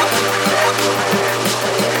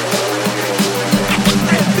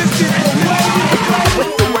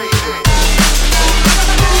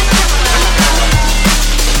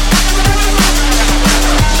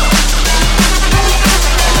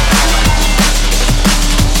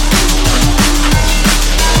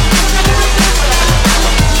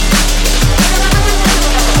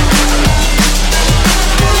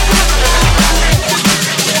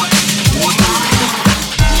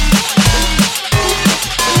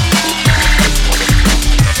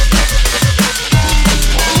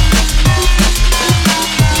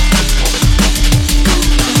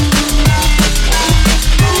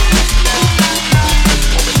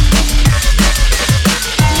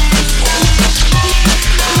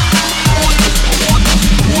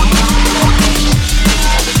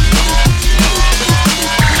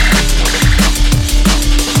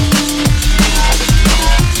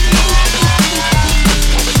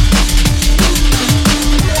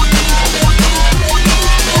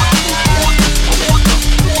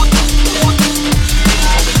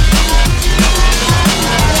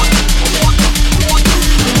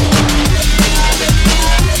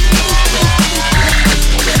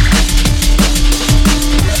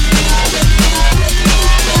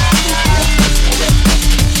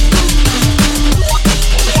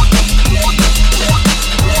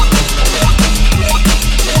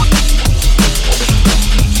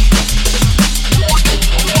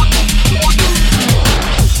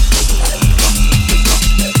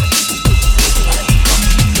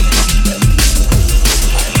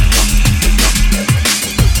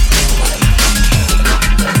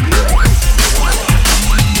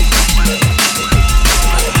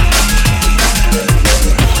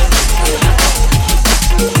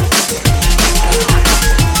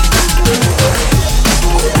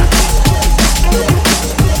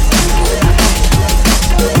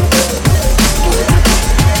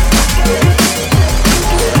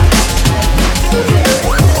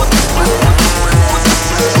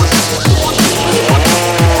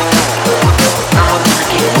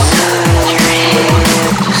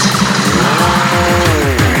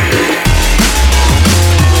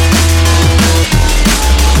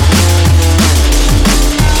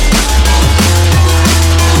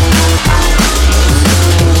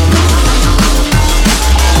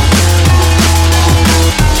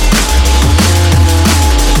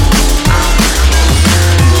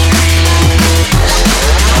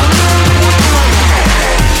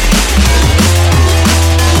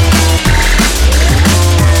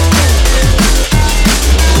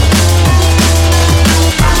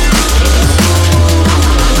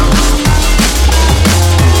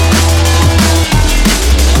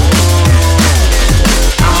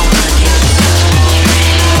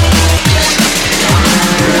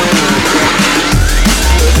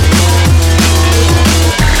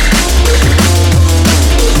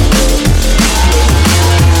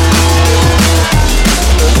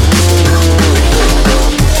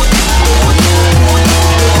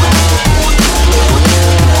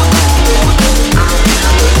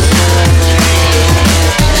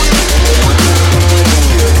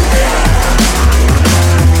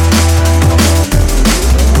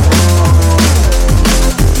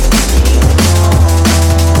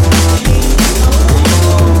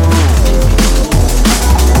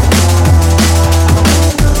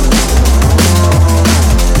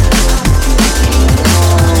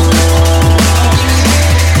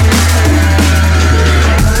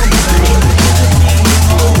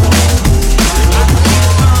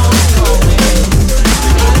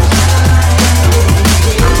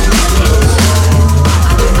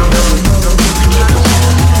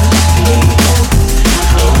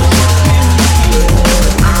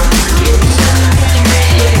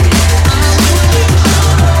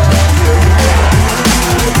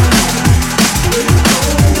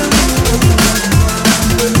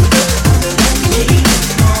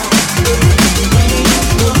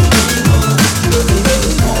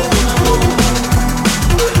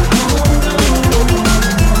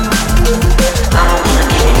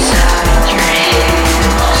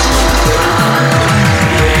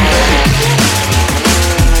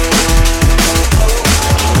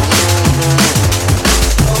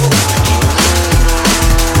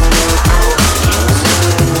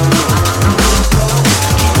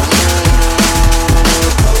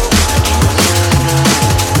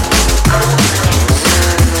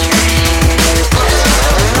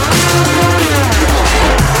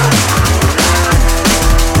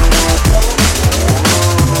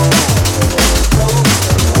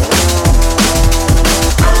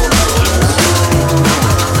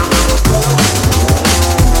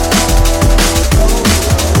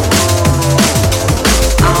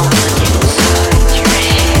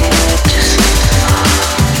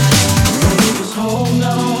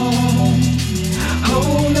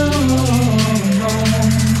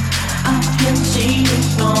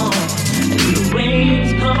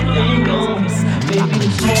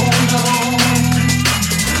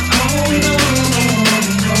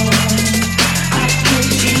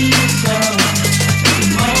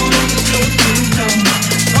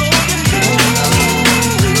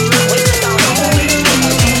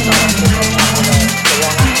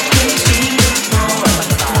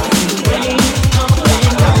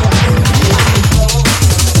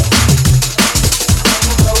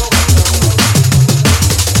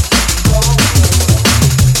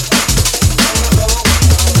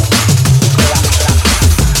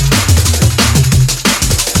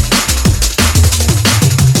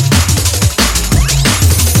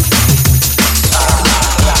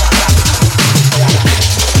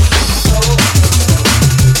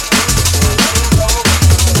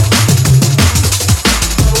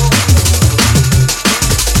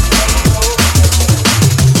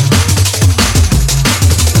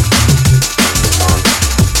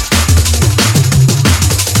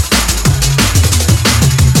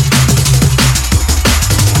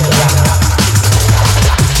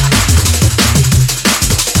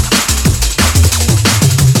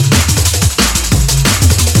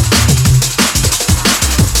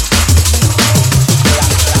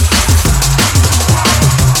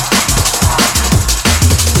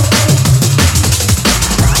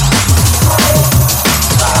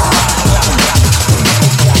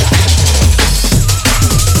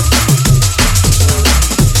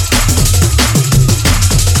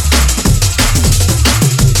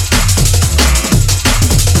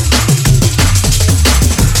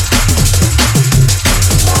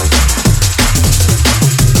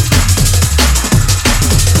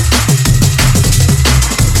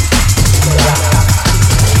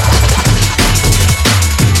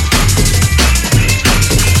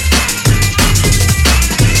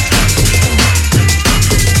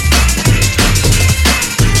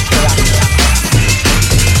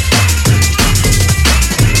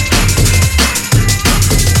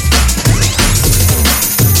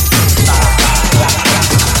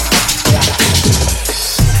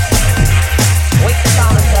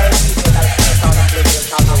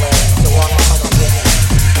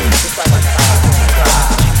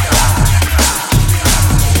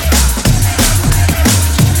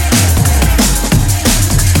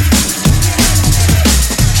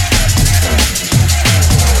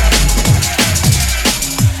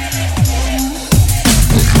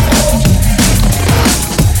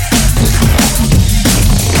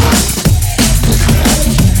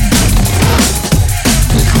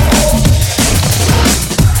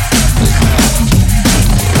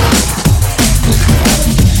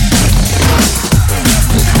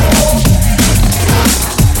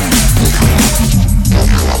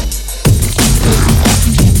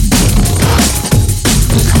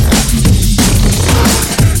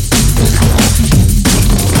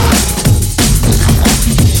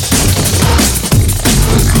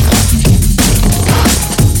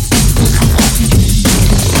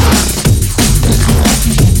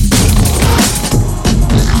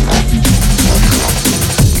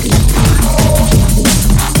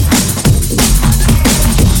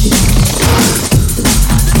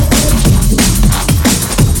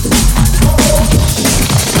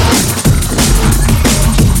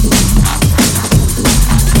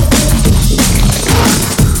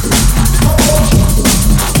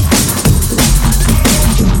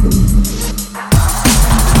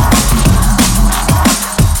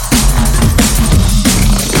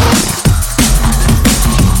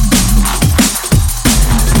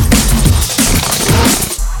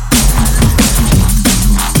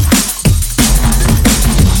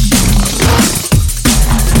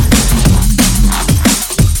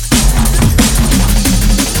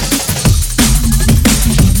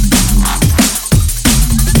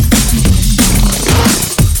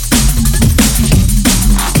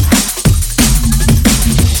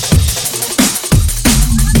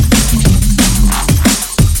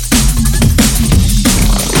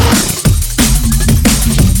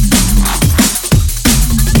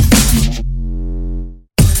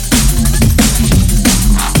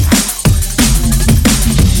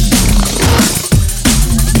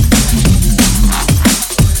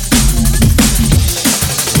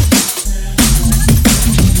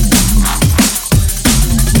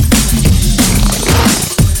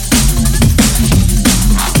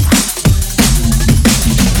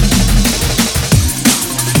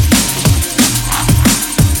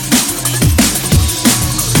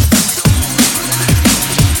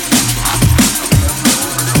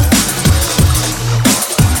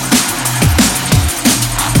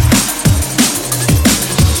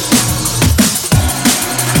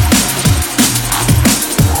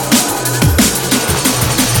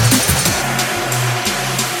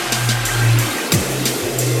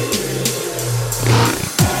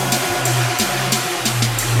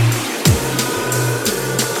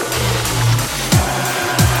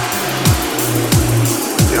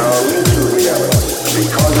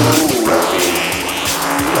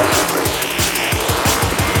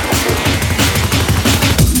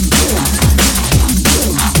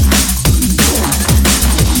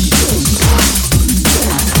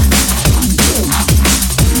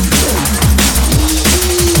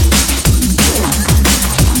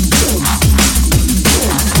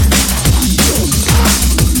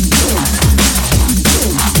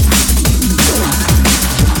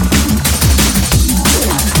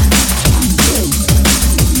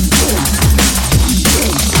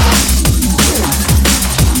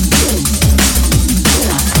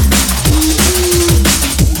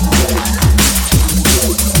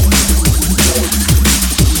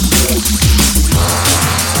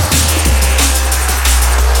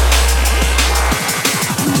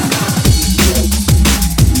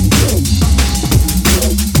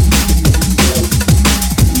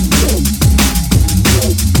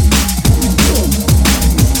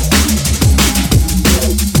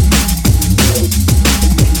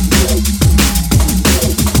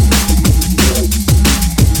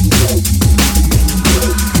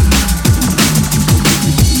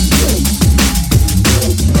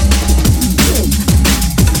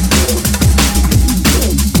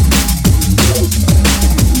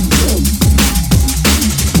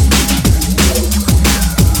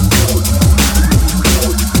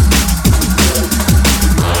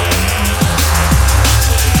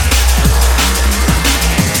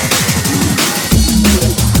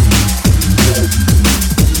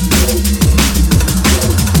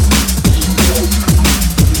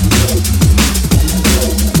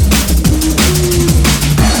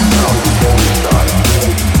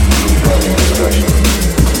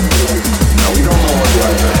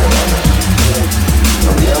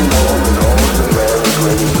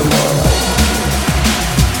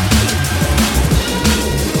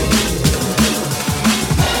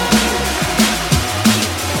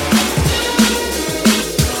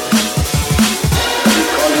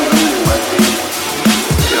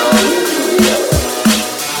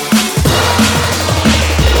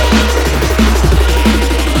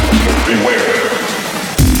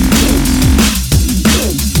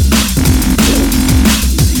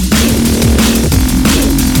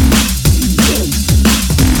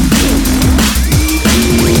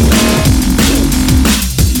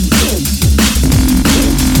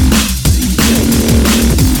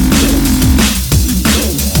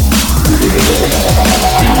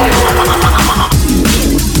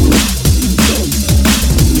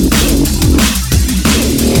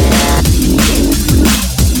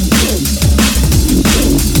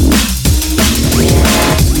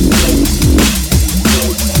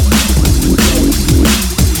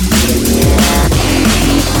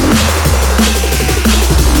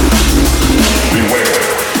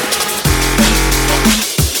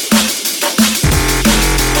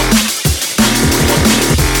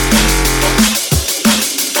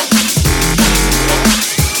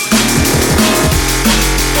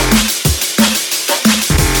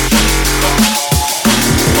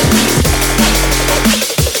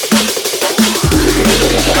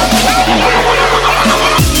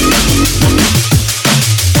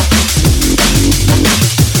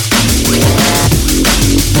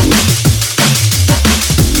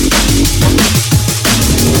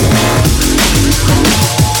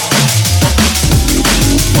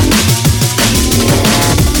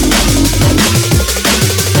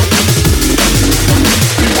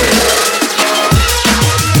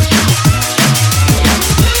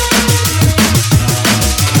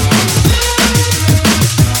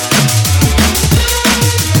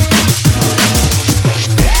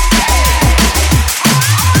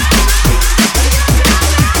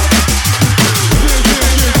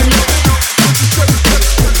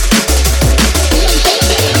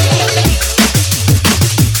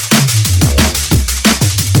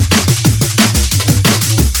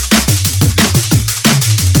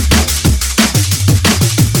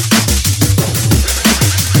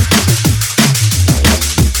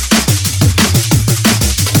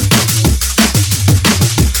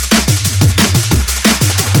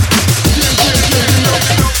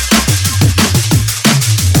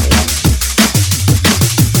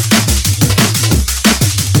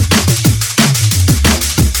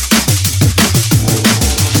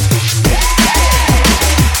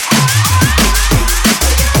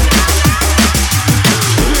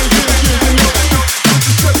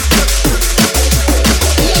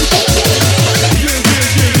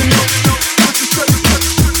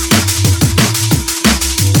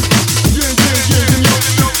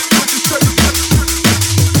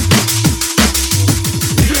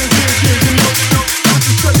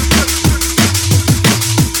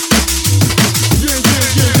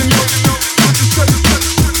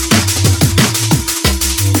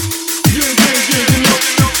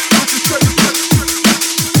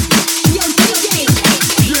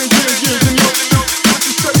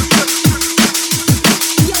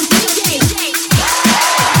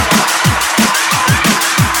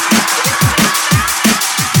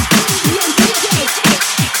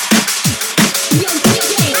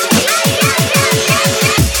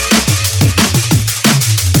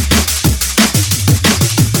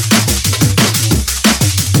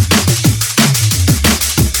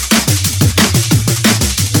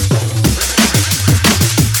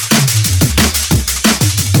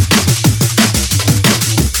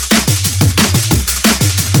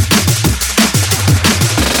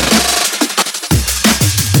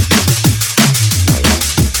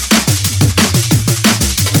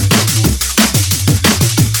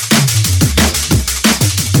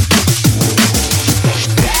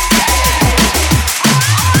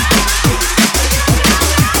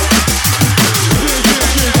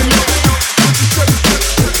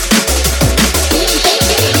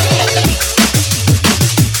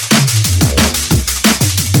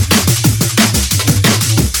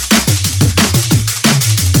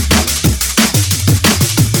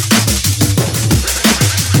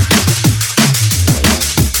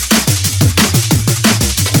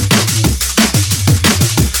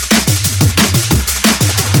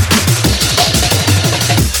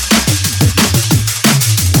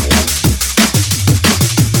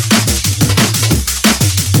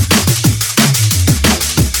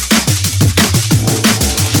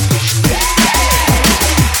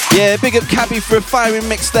 Yeah, big up Cabbie for a firing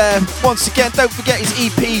mix there. Once again, don't forget his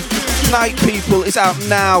EP, Night People, is out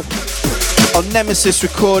now on Nemesis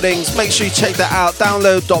Recordings. Make sure you check that out.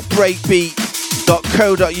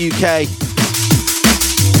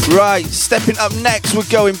 Download.breakbeat.co.uk. Right, stepping up next, we're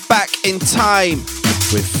going back in time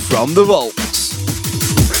with From the Vaults.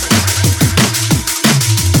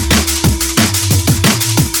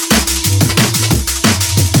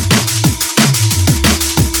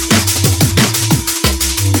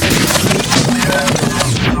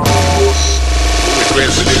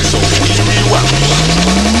 Residents of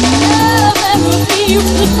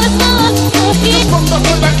from the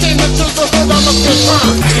hood I came into the hood I'm a good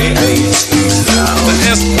time. The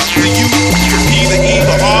S, the U, the E,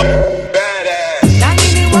 the R, badass.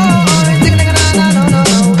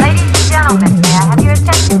 Ladies and gentlemen,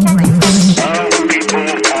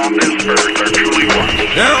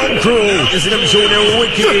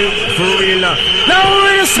 Give for real. Now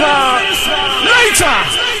we're smart. Later.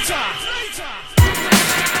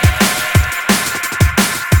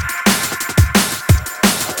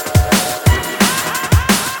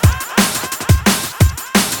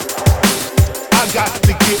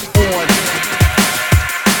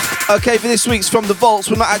 Okay, for this week's From the Vaults,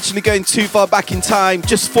 we're not actually going too far back in time,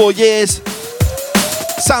 just 4 years.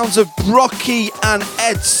 Sounds of Brockie and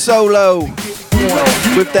Headz solo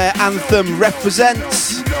with their anthem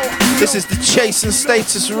Represents. This is the Chase and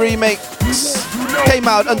Status remix. Came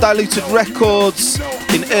out Undiluted Records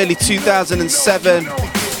in early 2007.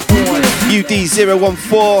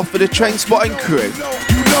 UD014 for the Train Spotting crew.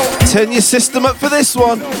 Turn your system up for this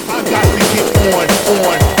one. I got to get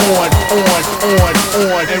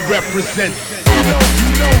on and represent.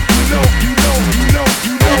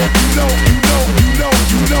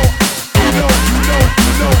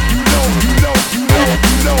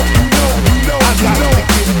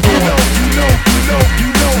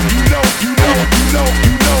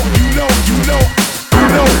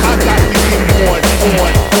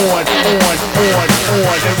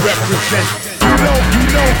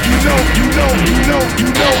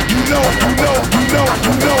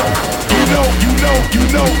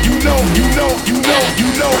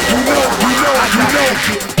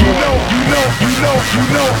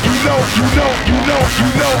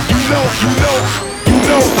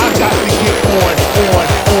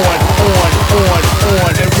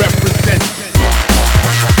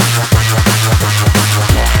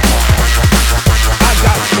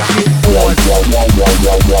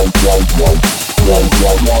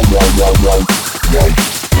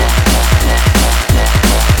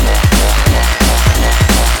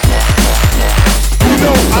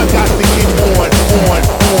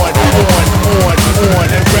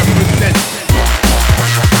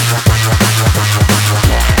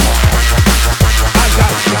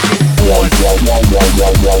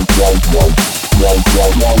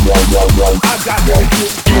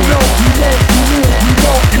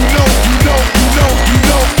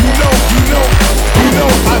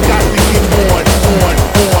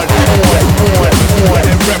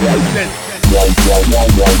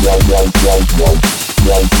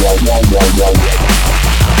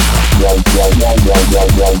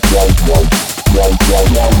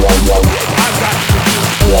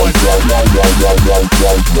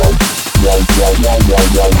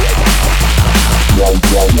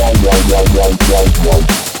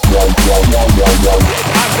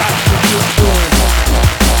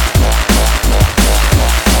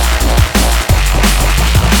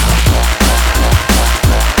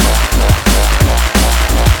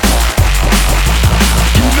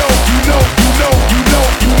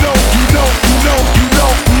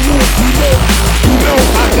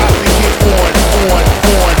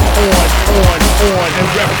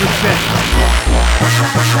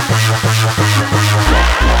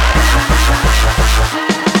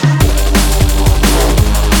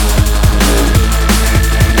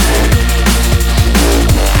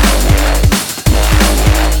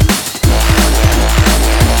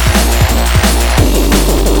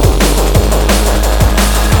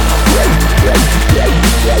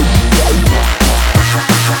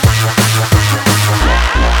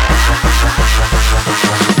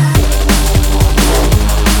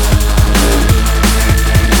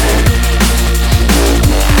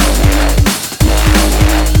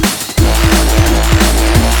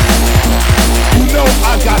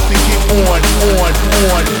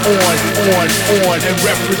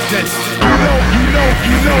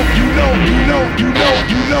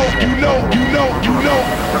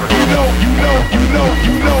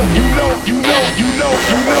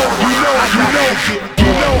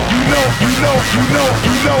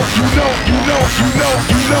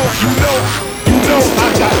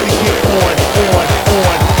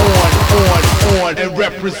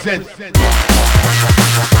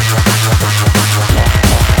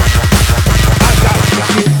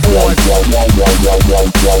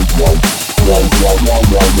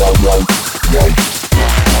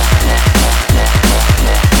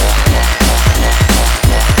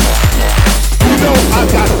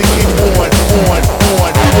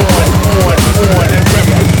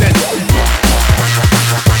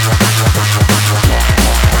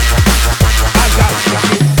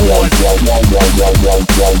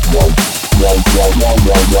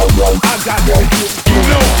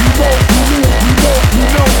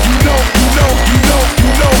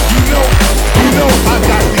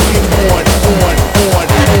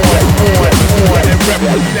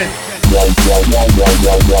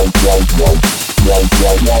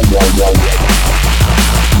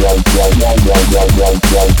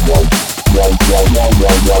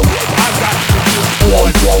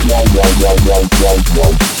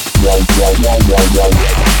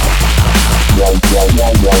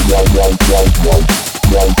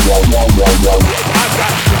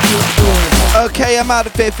 Okay, I'm out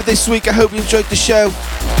of here for this week. I hope you enjoyed the show.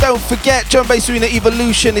 Don't forget, Drum and Bass Arena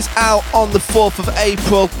Evolution is out on the 4th of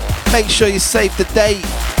April. Make sure you save the date.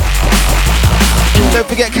 Don't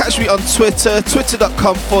forget, catch me on Twitter,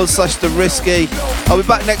 twitter.com/TheRisky. I'll be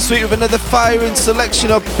back next week with another firing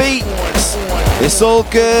selection of beats. It's all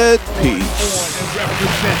good.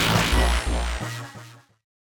 Peace.